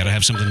 Roy. Gotta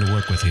have something to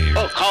work with here.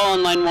 Oh, call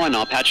on line 1.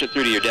 I'll patch it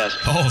through to your desk.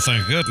 Oh,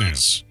 thank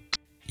goodness.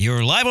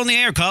 You're live on the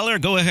air, caller.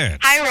 Go ahead.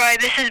 Hi, Roy.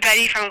 This is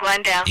Betty from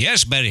Glendale.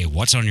 Yes, Betty.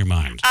 What's on your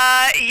mind?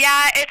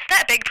 Yeah, it's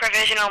that big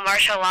provisional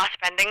martial law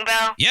spending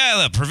bill.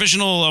 Yeah, the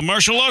provisional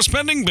martial law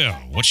spending bill.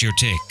 What's your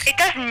take? It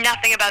does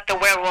nothing about the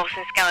werewolves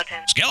and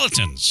skeletons.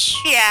 Skeletons?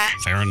 Yeah.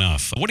 Fair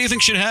enough. What do you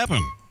think should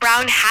happen?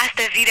 Brown has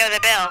to veto the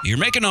bill. You're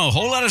making a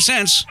whole lot of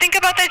sense. Think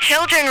about the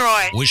children,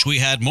 Roy. Wish we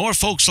had more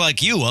folks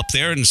like you up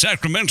there in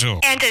Sacramento.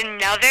 And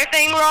another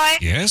thing, Roy.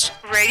 Yes?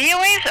 Radio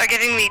waves are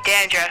giving me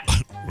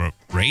dandruff.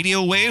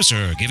 Radio waves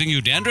are giving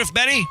you dandruff,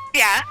 Betty?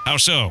 Yeah. How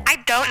so? I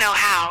don't know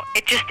how.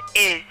 It just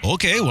is.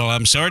 Okay, well,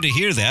 I'm sorry to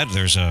hear that.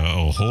 There's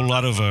a whole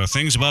lot of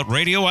things about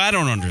radio I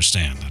don't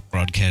understand. That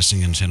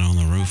broadcasting antenna on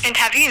the roof. And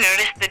have you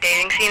noticed the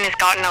dating scene has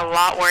gotten a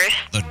lot worse?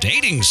 The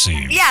dating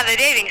scene? Yeah, the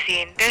dating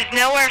scene. There's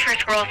nowhere for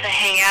squirrels to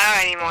hang out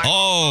anymore.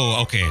 Oh,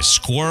 okay.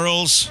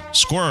 Squirrels.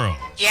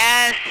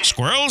 Yes.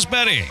 Squirrels,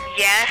 Betty?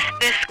 Yes,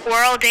 the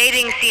squirrel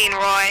dating scene,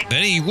 Roy.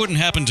 Betty, you wouldn't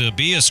happen to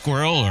be a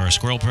squirrel or a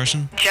squirrel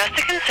person? Just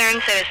a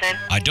concerned citizen.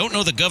 I don't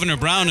know that Governor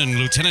Brown and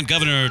Lieutenant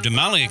Governor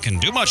Damali can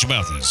do much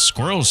about this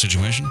squirrel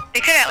situation. They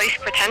could at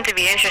least pretend to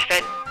be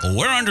interested. Well,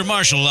 we're under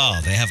martial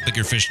law. They have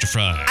bigger fish to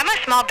fry. I'm a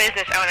small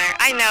business owner.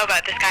 I know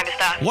about this kind of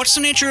stuff. What's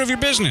the nature of your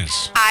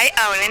business? I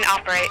own and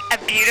operate a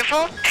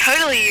beautiful,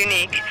 totally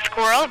unique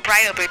squirrel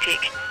bridal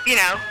boutique. You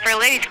know, for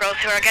lady squirrels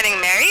who are getting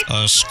married.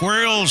 A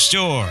squirrel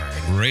store.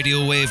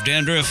 Radio wave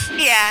dandruff.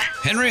 Yeah.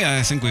 Henry,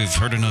 I think we've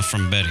heard enough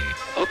from Betty.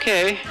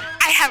 Okay.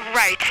 I have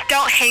rights.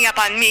 Don't hang up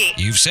on me.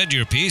 You've said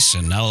your piece,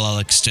 and now I'll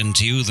extend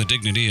to you the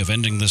dignity of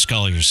ending this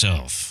call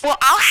yourself. Well,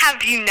 I'll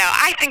have you know,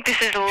 I think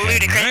this is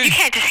ludicrous. Henry? You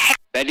can't just...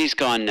 Betty's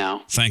gone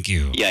now. Thank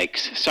you.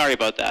 Yikes. Sorry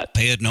about that.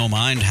 Pay it no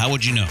mind. How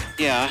would you know?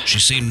 Yeah. She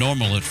seemed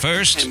normal at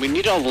first. And we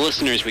need all the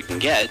listeners we can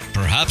get.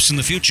 Perhaps in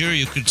the future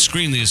you could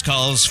screen these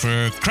calls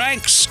for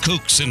cranks,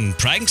 kooks, and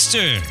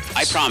pranksters.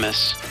 I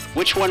promise.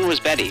 Which one was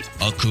Betty?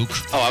 A kook.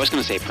 Oh, I was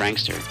going to say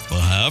prankster.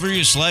 Well, however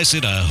you slice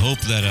it, I hope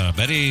that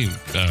Betty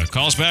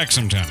calls back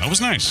sometime. That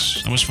was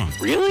nice. That was fun.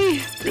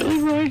 Really?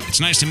 Really, Roy? It's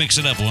nice to mix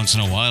it up once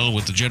in a while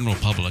with the general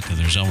public, and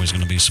there's always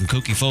going to be some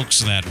kooky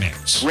folks in that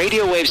mix.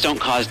 Radio waves don't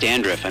cause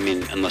dandruff. I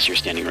mean, unless you're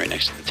standing right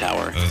next to the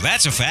tower.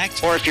 That's a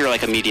fact. Or if you're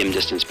like a medium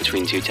distance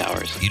between two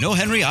towers. You know,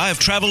 Henry, I've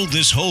traveled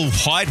this whole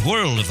wide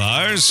world of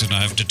ours, and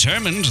I've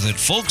determined that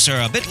folks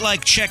are a bit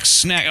like Czech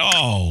snack.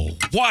 Oh,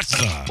 what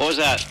the? What was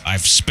that?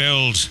 I've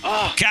spilled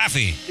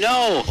coffee.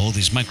 No. All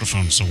these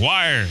microphones, the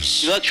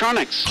wires.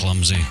 Electronics.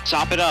 Clumsy.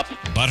 Sop it up.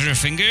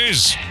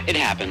 Butterfingers. It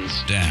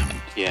happens. Damn.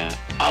 Yeah.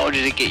 Oh,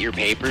 did it get your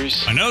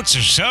papers? My notes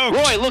are soaked.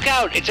 Roy, look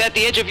out. It's at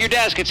the edge of your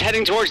desk. It's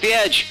heading towards the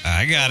edge.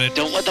 I got it.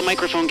 Don't let the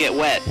microphone get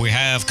wet. We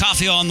have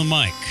coffee on the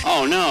mic.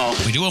 Oh, no.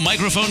 We do a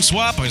microphone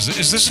swap. Is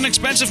this an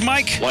expensive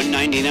mic?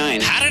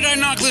 $199. How did I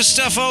knock this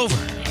stuff over?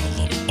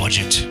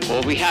 budget.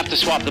 Well, we have to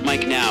swap the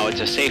mic now.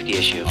 It's a safety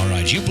issue. All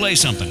right, you play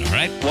something, all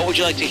right? What would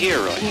you like to hear,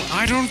 Roy?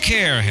 I don't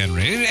care,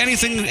 Henry.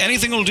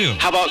 Anything will do.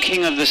 How about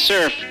King of the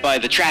Surf by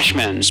the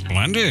Trashmen?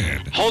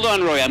 Splendid. Hold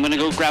on, Roy. I'm going to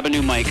go grab a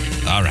new mic.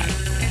 All right.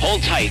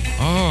 Hold tight.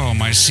 Oh,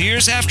 my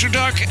Sears After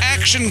Dark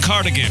action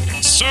cardigan.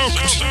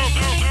 Soaked.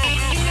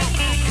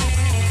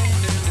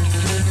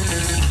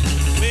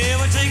 We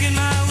were taking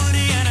my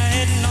Woody and a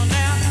heading on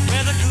down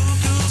where the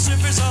cool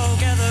surfers all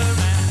gather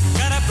around.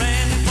 Got a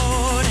brand new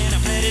board and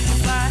I'm ready to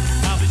fly.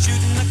 I'll be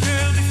shooting the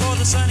girl before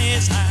the sun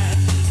is high.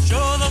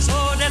 Show those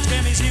Hornets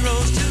Grammys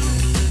heroes too.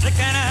 The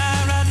kind of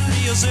high riding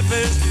real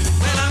surfers do.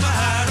 Well, I'm a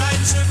high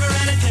riding surfer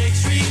and it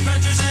takes 3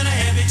 punchers and a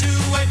heavy to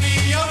wipe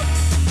me out.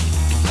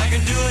 I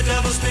can do a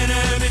double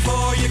spinner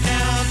before you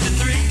count to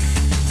 3.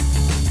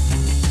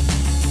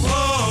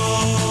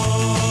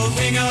 Whoa,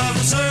 king of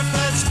the surf,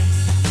 that's me.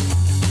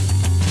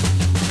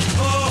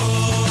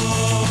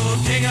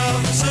 Oh, king of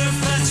the surf,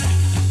 that's me.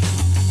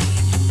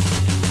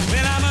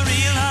 Well, I'm a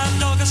real hot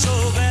dog, so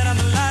glad I'm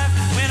alive.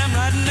 When I'm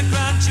riding the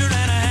cruncher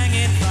and a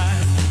hanging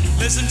fire.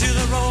 Listen to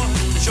the roar,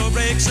 the shore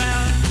break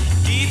sound.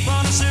 Keep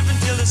on surfing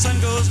till the sun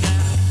goes down.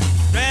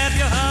 Grab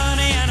your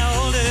honey and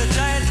hold it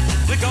tight.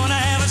 We're gonna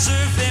have a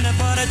surf in a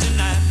party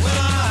tonight. Well,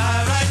 I'm a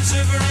high riding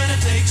surfer and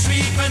it takes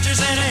 3 punchers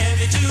and a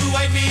heavy to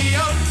wipe me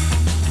out.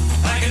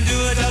 I can do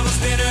a double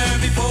spinner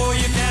before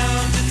you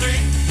count to 3.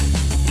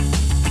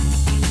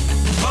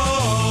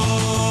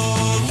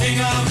 Oh, king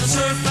of the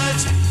surf,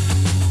 that's me.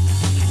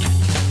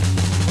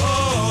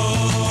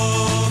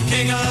 Oh,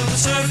 king of the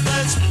surf,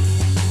 that's me.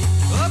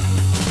 Up.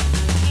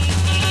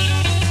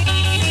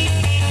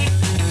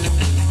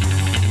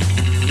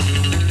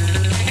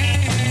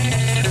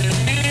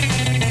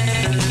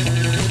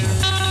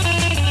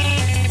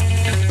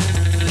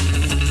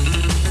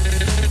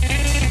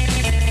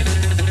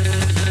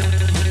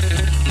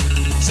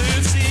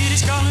 Surf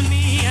City's calling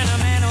me and a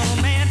man, oh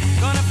man.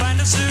 Gonna find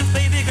a surf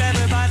baby, grab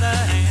her by the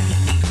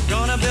hand.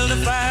 Gonna build a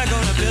fire,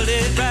 gonna build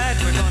it right.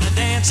 We're gonna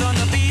dance on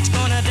the beach,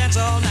 gonna dance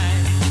all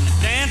night.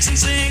 Dance and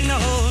sing the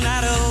whole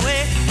night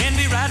away. And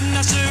be riding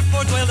a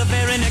surfboard till the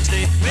very next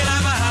day. Well,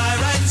 I'm a high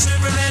riding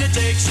surfer and it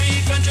takes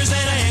 3 punchers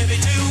and a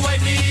heavy to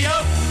wipe me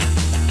out.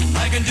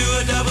 I can do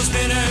a double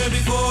spinner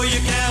before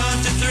you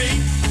count to 3.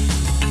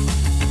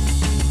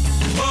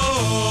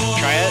 Oh,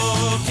 Try it.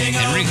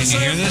 Henry, can you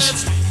hear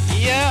this?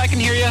 Yeah, I can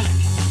hear you.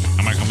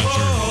 Am I coming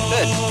through?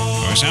 Good.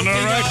 Do I sound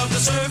all right?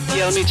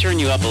 Yeah, let me turn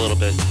you up a little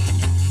bit.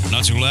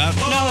 Not too loud?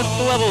 No,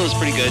 the level is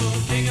pretty good.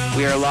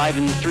 We are live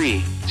in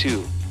 3,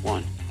 2,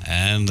 1.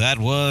 And that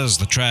was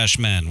the Trash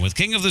Men with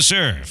King of the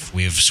Surf.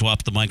 We've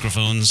swapped the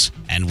microphones,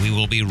 and we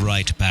will be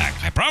right back.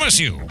 I promise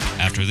you,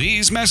 after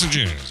these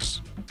messages.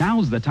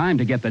 Now's the time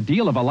to get the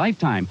deal of a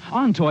lifetime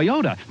on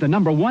Toyota, the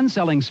 #1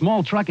 selling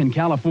small truck in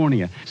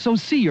California. So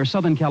see your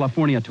Southern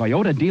California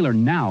Toyota dealer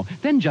now.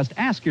 Then just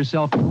ask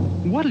yourself,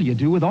 what'll you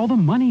do with all the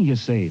money you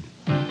save?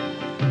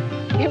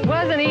 It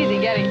wasn't easy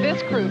getting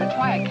this crew to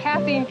try a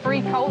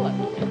caffeine-free cola.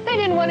 They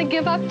didn't want to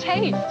give up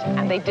taste,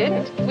 and they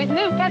didn't with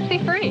new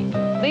Pepsi-Free.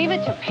 Leave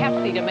it to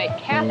Pepsi to make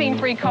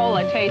caffeine-free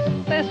cola taste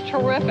this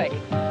terrific.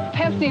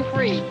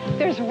 Pepsi-Free.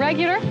 There's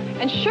regular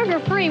and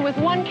sugar-free with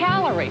 1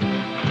 calorie.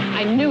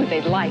 I knew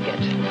they'd like it.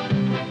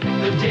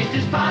 The taste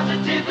is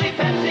positively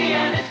Pepsi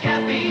and it's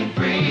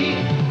caffeine-free.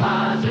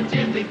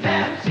 Positively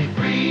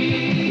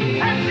Pepsi-Free.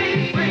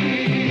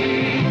 Pepsi-Free.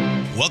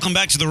 Welcome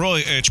back to the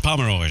Roy H.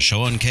 Pomeroy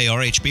Show on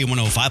KRHB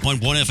 105.1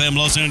 FM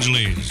Los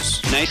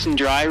Angeles. Nice and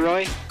dry,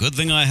 Roy? Good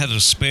thing I had a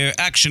spare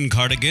action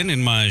cardigan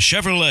in my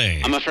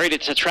Chevrolet. I'm afraid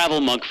it's a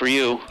travel mug for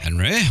you.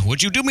 Henry,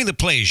 would you do me the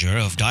pleasure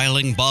of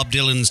dialing Bob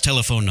Dylan's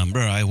telephone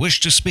number? I wish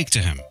to speak to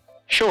him.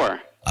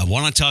 Sure. I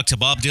want to talk to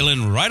Bob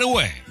Dylan right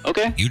away.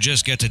 Okay. You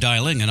just get to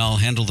dialing and I'll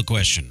handle the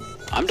question.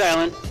 I'm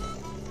dialing.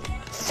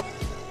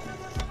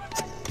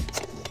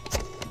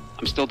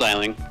 I'm still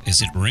dialing.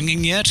 Is it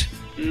ringing yet?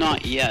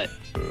 Not yet.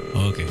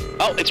 Okay.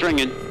 Oh, it's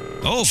ringing.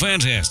 Oh,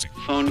 fantastic.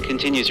 Phone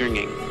continues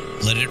ringing.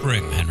 Let it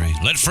ring, Henry.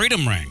 Let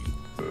freedom ring.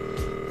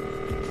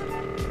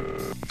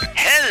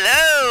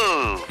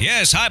 Hello!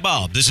 Yes, hi,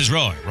 Bob. This is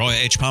Roy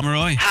H.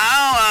 Pomeroy.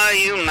 How are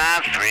you,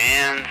 my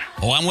friend?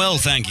 Oh, I'm well,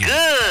 thank you.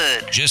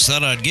 Good. Just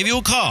thought I'd give you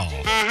a call.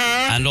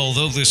 Mm-hmm. And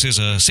although this is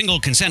a single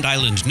consent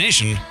island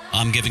nation,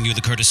 I'm giving you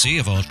the courtesy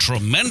of a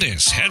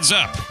tremendous heads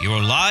up.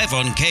 You're live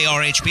on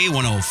KRHB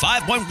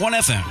 105.1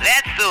 FM.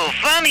 That's so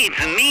funny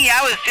to me.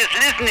 I was just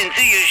listening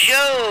to your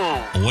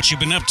show. What you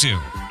been up to?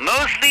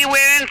 Mostly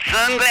wearing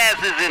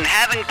sunglasses and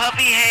having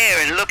puffy hair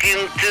and looking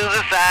to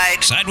the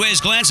side.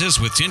 Sideways glances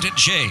with tinted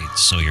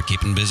shades, so you're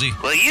keeping busy?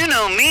 Well, you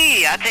know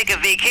me. I take a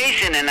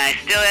vacation and I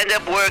still end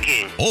up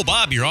working. Oh,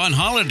 Bob, you're on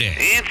holiday.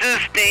 It's a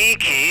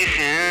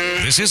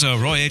staycation. This is a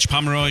Roy H.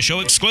 Pomeroy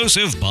Show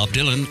exclusive. Bob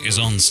Dylan is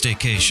on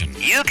staycation.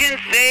 You can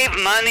save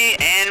money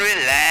and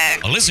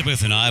relax.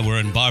 Elizabeth and I were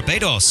in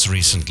Barbados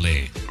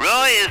recently.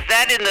 Roy, is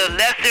that in the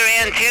Lesser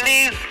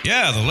Antilles?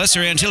 Yeah, the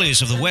Lesser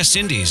Antilles of the West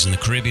Indies in the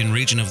Caribbean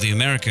region of the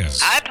Americas.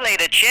 Americas. I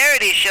played a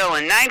charity show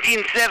in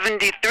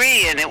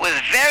 1973, and it was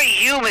very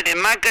humid,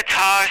 and my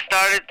guitar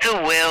started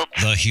to wilt.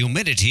 The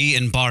humidity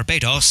in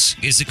Barbados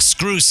is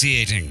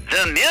excruciating.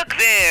 The milk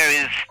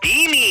there is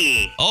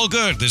steamy. All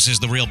good. This is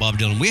the real Bob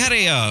Dylan. We had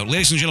a,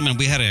 ladies and gentlemen,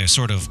 we had a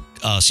sort of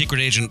secret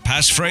agent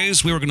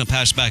passphrase we were going to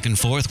pass back and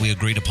forth. We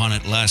agreed upon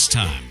it last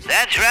time.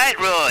 That's right,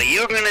 Roy.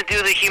 You were going to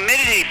do the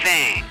humidity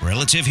thing.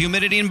 Relative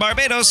humidity in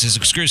Barbados is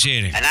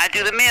excruciating. And I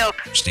do the milk.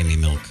 Steamy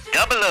milk.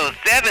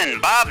 007,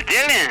 Bob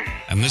Dylan.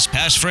 And this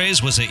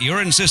passphrase was at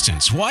your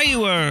insistence. Why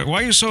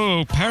are you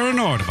so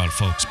paranoid about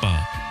folks,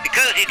 Bob?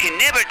 Because you can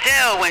never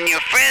tell when your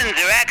friends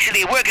are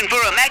actually working for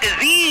a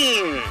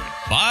magazine.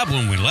 Bob,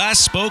 when we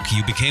last spoke,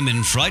 you became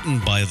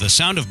frightened by the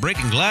sound of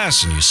breaking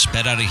glass, and you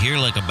sped out of here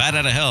like a bat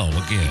out of hell.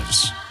 What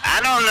gives? I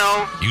don't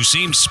know. You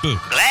seemed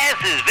spooked. Glass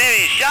is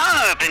very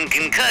sharp and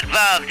can cut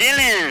Bob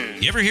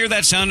Dylan. You ever hear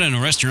that sound in a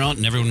restaurant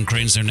and everyone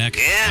cranes their neck?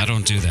 Yeah. I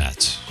don't do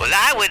that. Well,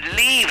 I would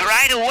leave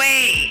right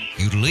away.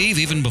 You'd leave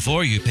even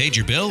before you paid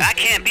your bill? I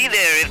can't be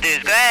there if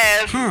there's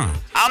glass. Huh.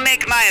 I'll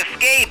make my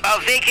escape.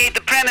 I'll vacate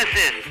the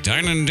premises.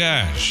 Dine and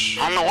dash.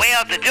 On the way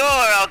out the door,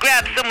 I'll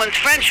grab someone's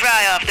french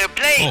fry off their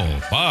plate.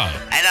 Oh, Bob.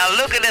 And I'll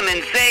look at them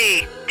and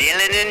say,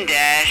 Dylan and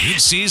Dash.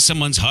 You'd seize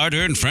someone's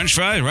hard-earned french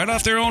fry right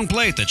off their own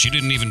plate that you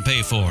didn't even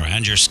pay for,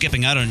 and you're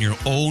skipping out on your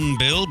own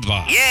bill,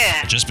 Bob.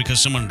 Yeah. Just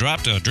because someone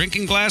dropped a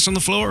drinking glass on the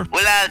floor?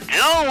 Well, I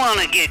don't want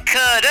to get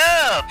cut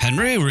up.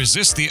 Henry,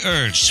 resist the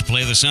urge to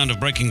play the sound of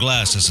breaking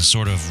glass as a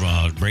sort of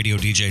radio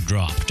DJ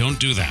drop. Don't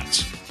do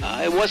that.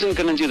 I wasn't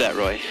going to do that,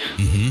 Roy.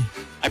 Mm-hmm.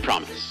 I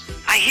promise.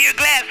 I hear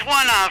glass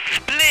one-off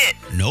split.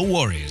 No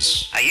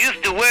worries. I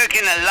used to work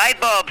in a light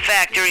bulb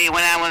factory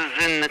when I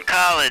was in the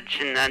college,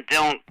 and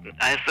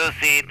I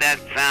associate that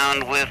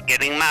sound with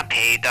getting my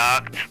pay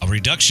docked. A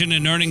reduction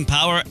in earning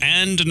power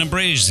and an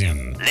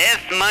abrasion.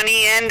 Less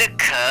money and a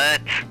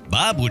cut.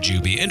 Bob, would you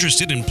be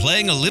interested in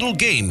playing a little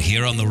game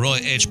here on the Roy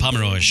H.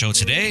 Pomeroy Show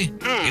today?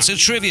 It's a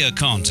trivia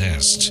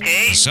contest.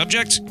 Okay. The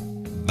subject?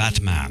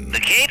 Batman. The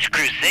Capes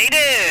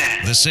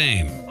Crusader. The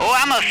same. Oh,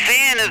 I'm a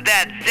fan of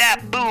that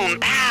zap, boom,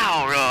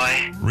 pow,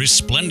 Roy.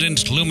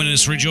 Resplendent,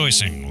 luminous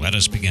rejoicing. Let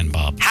us begin,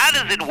 Bob. How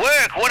does it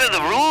work? What are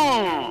the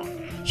rules?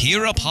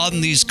 Here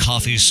upon these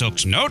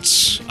coffee-soaked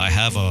notes, I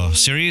have a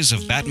series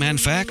of Batman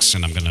facts,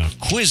 and I'm going to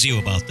quiz you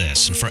about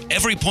this. And for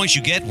every point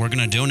you get, we're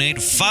going to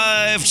donate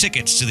 5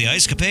 tickets to the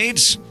Ice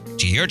Capades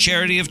to your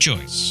charity of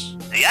choice.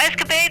 The Ice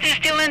Capades are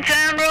still in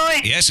town,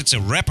 Roy? Yes, it's a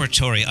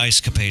repertory Ice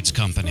Capades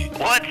company.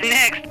 What's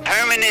next?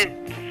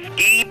 Permanent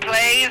ski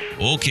plays?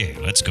 Okay,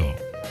 let's go.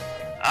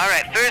 All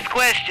right, first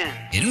question.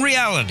 In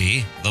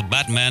reality, the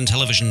Batman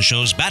television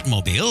show's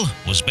Batmobile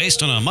was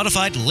based on a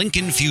modified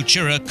Lincoln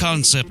Futura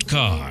concept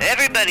car.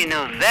 Everybody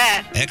knows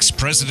that.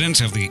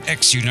 Ex-president of the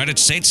ex-United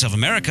States of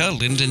America,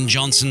 Lyndon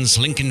Johnson's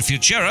Lincoln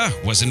Futura,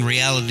 was in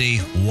reality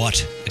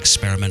what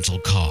experimental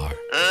car?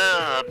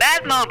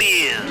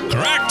 Batmobile.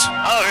 Correct.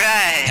 All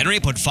right. Henry,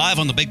 put 5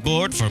 on the big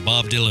board for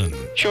Bob Dylan.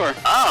 Sure.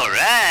 All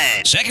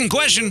right. Second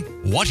question.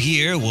 What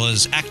year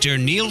was actor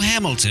Neil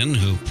Hamilton,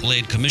 who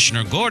played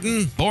Commissioner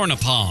Gordon, born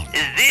upon?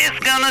 Is this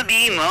gonna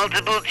be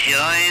multiple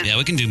choice? Yeah,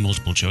 we can do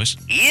multiple choice.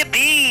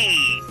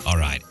 Yippee. All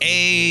right.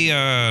 A,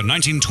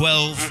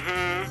 1912.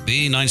 Mm-hmm.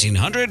 B,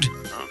 1900.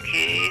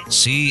 Okay.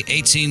 C,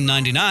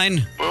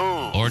 1899.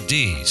 Oh. Or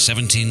D,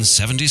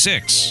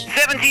 1776.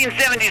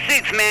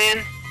 1776,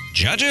 man.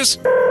 Judges?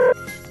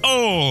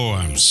 Oh,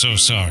 I'm so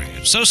sorry.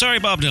 I'm so sorry,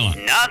 Bob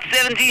Dylan. Not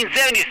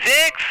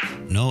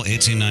 1776? No,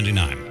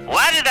 1899.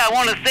 Why did I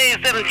want to say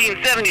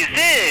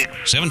 1776?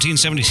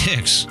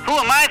 1776. Who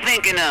am I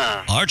thinking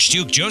of?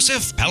 Archduke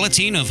Joseph,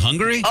 Palatine of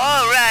Hungary?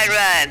 Oh,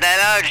 right.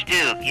 That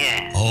Archduke,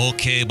 yeah.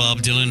 Okay, Bob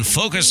Dylan,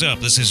 focus up.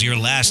 This is your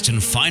last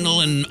and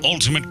final and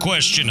ultimate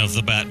question of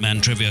the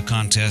Batman Trivia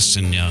Contest,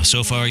 and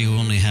so far you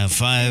only have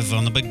 5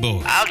 on the big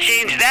board. I'll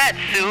change that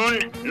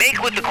soon.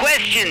 Make with the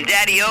question,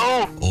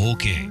 Daddy-O.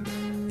 Okay.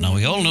 Now,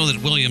 we all know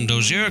that William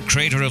Dozier,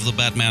 creator of the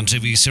Batman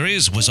TV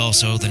series, was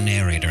also the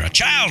narrator. A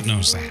child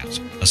knows that.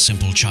 A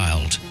simple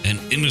child. An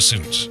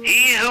innocent.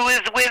 He who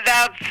is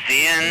without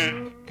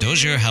sin.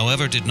 Dozier,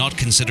 however, did not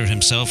consider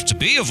himself to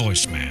be a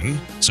voice man,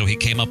 so he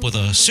came up with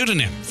a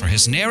pseudonym for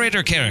his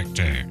narrator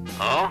character.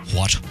 Oh?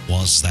 What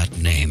was that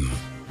name?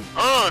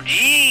 Oh,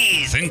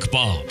 jeez. Think,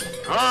 Bob.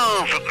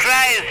 Oh, for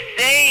Christ's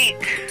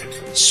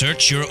sake.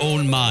 Search your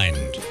own mind.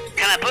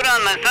 Can I put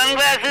on my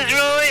sunglasses,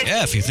 Roy?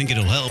 Yeah, if you think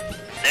it'll help.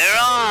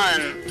 They're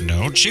on.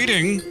 No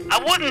cheating.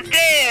 I wouldn't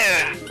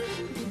dare.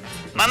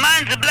 My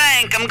mind's a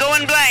blank. I'm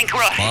going blank,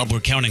 Roy. Bob, we're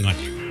counting on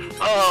you.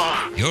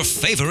 Oh. Your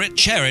favorite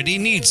charity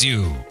needs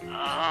you.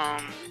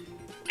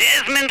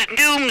 Desmond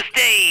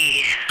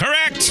Doomsday.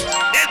 Correct.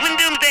 Desmond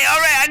Doomsday. All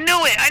right, I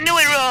knew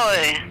it,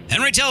 Roy.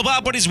 Henry, tell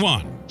Bob what he's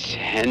won.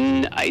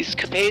 10 Ice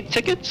Capade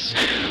tickets?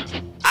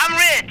 I'm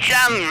rich.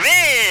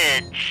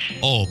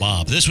 Oh,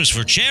 Bob, this was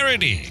for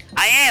charity.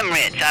 I am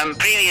rich. I'm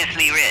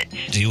previously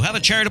rich. Do you have a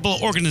charitable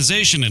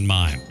organization in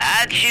mind?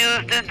 I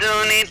choose to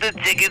donate the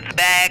tickets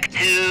back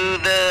to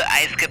the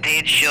Ice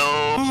Capade show.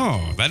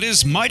 Oh, that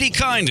is mighty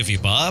kind of you,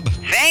 Bob.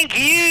 Thank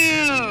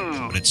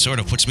you. but it sort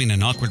of puts me in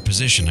an awkward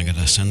position. I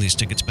gotta send these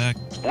tickets back.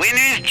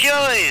 Winner's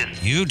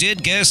choice. You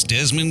did guess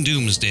Desmond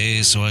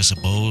Doomsday, so I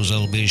suppose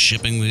I'll be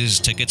shipping these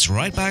tickets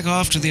right back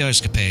off to the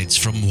Ice Capades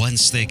from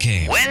whence they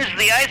came. When's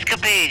the Ice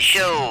Capade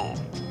show?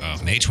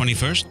 May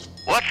 21st?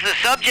 What's the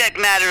subject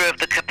matter of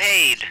the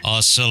Capade?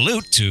 A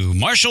salute to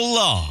martial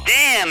law.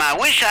 Damn, I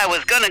wish I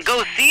was gonna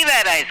go see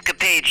that Ice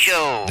Capade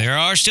show. There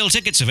are still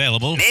tickets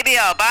available. Maybe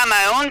I'll buy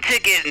my own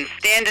ticket and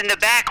stand in the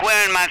back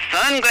wearing my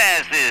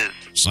sunglasses.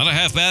 It's not a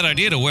half-bad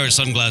idea to wear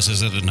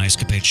sunglasses at an Ice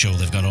Capade show.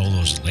 They've got all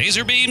those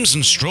laser beams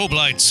and strobe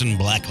lights and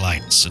black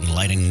lights and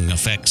lighting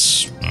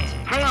effects.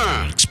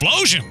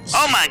 Explosions.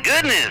 Oh my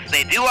goodness,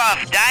 they do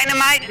off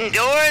dynamite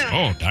indoors?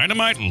 Oh,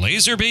 dynamite,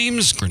 laser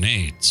beams,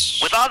 grenades.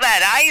 With all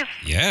that ice?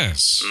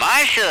 Yes.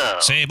 Marshall.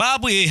 Say,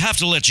 Bob, we have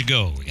to let you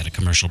go. We got a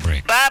commercial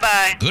break.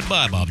 Bye-bye.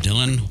 Goodbye, Bob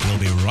Dylan. We'll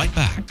be right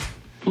back.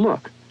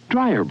 Look,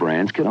 dryer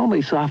brands can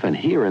only soften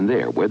here and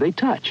there where they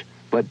touch,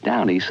 but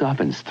Downy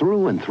softens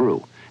through and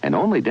through. And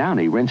only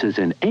Downy rinses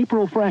in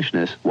April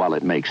freshness while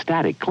it makes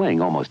static cling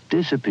almost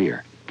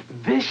disappear.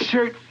 This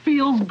shirt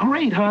feels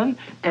great, hon,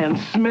 and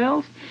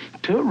smells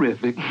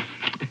terrific.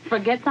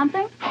 Forget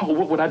something? Oh,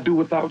 what would I do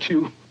without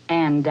you?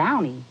 And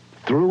Downy.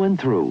 Through and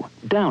through,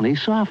 Downy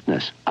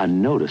softness, a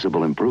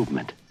noticeable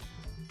improvement.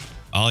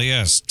 Oh,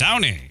 yes,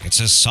 Downy. It's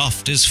as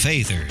soft as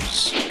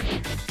feathers.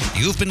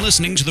 You've been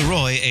listening to the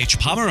Roy H.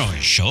 Pomeroy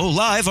Show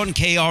live on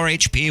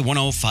KRHP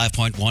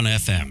 105.1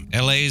 FM,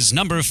 LA's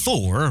number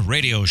 4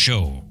 radio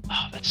show.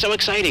 Oh, that's so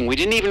exciting. We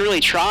didn't even really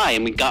try,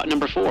 and we got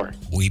number 4.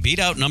 We beat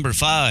out number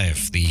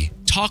 5, the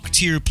Talk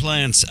to Your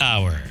Plants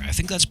Hour. I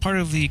think that's part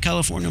of the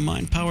California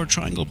Mind Power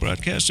Triangle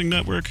Broadcasting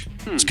Network.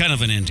 It's kind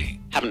of an indie.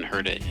 Haven't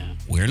heard it yet.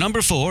 We're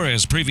number 4,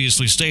 as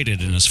previously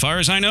stated, and as far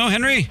as I know,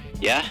 Henry?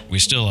 Yeah? We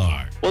still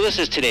are. Well, this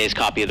is today's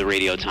copy of the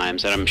Radio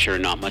Times, and I'm sure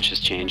not much has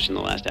changed in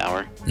the last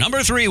hour.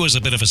 Number 3 was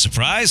a bit of a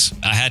surprise.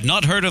 I had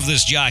not heard of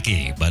this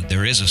jockey, but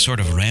there is a sort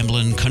of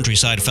rambling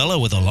countryside fellow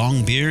with a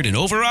long beard and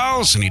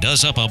overalls, and he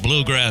does up a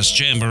bluegrass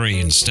jamboree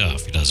and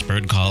stuff. He does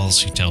bird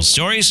calls, he tells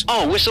stories.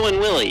 Oh, Whistlin'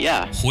 Willie,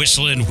 yeah.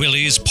 Whistlin'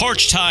 Willie's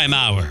Porch Time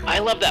Hour. I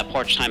love that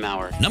Porch Time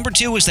Hour. Number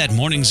 2 is that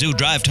Morning Zoo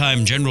Drive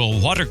Time General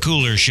Water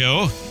Cooler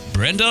Show.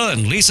 Brenda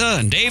and Lisa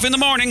and Dave in the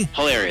morning.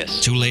 Hilarious.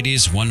 2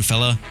 ladies, 1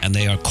 fella, and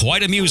they are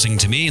quite amusing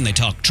to me, and they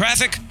talk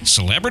traffic,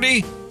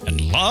 celebrity,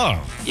 and love.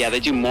 Yeah, they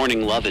do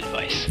morning love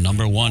advice.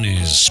 Number 1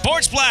 is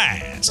Sports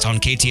Blast on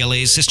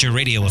KTLA's sister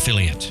radio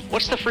affiliate.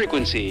 What's the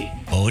frequency?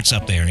 Oh, it's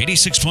up there,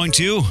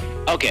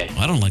 86.2. Okay.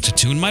 I don't like to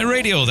tune my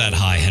radio that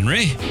high,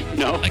 Henry.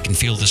 No? I can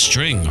feel the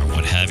string or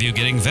what have you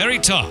getting very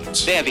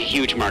taut. They have a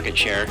huge market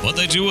share. But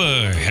they do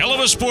a hell of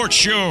a sports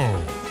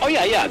show. Oh,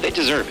 yeah, they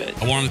deserve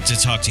it. I wanted to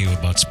talk to you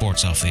about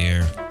sports off the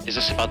air. Is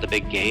this about the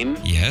big game?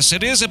 Yes,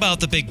 it is about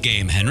the big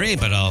game, Henry,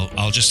 but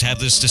I'll just have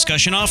this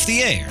discussion off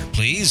the air,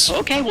 please.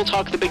 Okay, we'll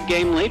talk the big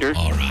game later.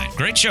 All right,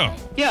 great show.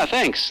 Yeah,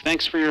 thanks.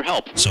 Thanks for your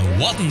help. So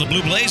what in the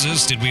Blue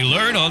Blazes did we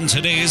learn on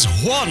today's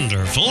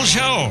wonderful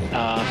show?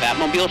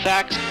 Batmobile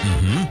facts.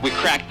 Mm-hmm. We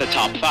cracked the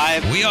top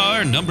 5. We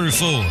are number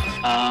 4.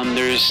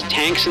 There's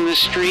tanks in the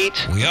street.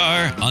 We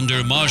are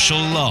under martial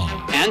law.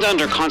 And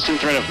under constant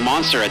threat of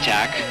monster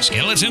attack.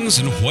 Skeletons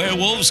and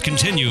werewolves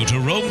continue to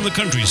roam the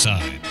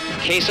countryside.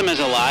 Kasem is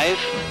alive.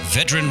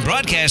 Veteran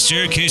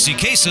broadcaster Casey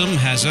Kasem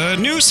has a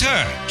new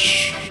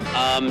search.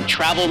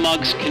 Travel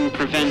mugs can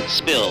prevent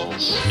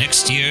spills.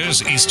 Next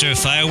year's Easter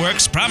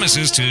fireworks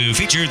promises to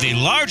feature the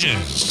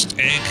largest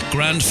egg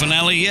grand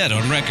finale yet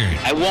on record.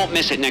 I won't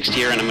miss it next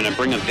year, and I'm going to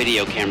bring a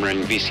video camera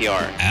and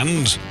VCR.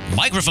 And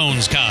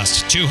microphones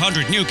cost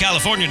 $200 new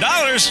California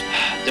dollars.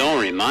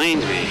 Don't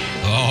remind me.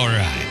 All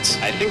right.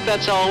 I think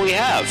that's all we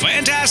have.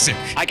 Fantastic.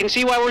 I can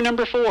see why we're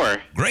number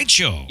 4. Great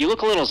show. You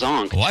look a little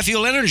zonked. Oh, I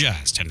feel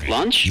energized, Henry.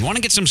 Lunch? You want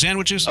to get some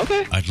sandwiches?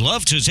 Okay. I'd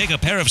love to take a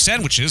pair of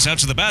sandwiches out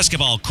to the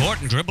basketball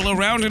court and dribble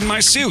around in my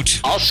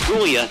suit. I'll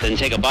school you, then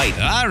take a bite.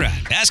 All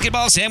right.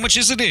 Basketball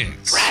sandwiches it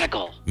is.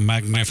 Radical.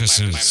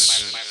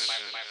 Magnificence.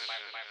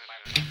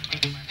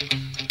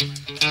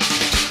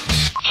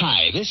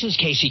 Hi, this is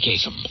Casey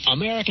Kasem.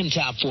 American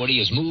Top 40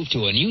 has moved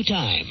to a new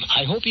time.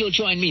 I hope you'll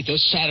join me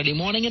this Saturday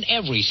morning and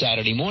every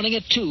Saturday morning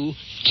at 2.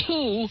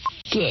 2?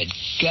 Good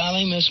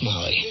golly, Miss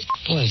Molly.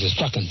 Boy, this is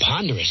fucking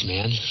ponderous,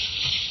 man.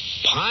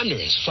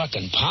 Ponderous,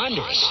 fucking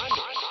ponderous.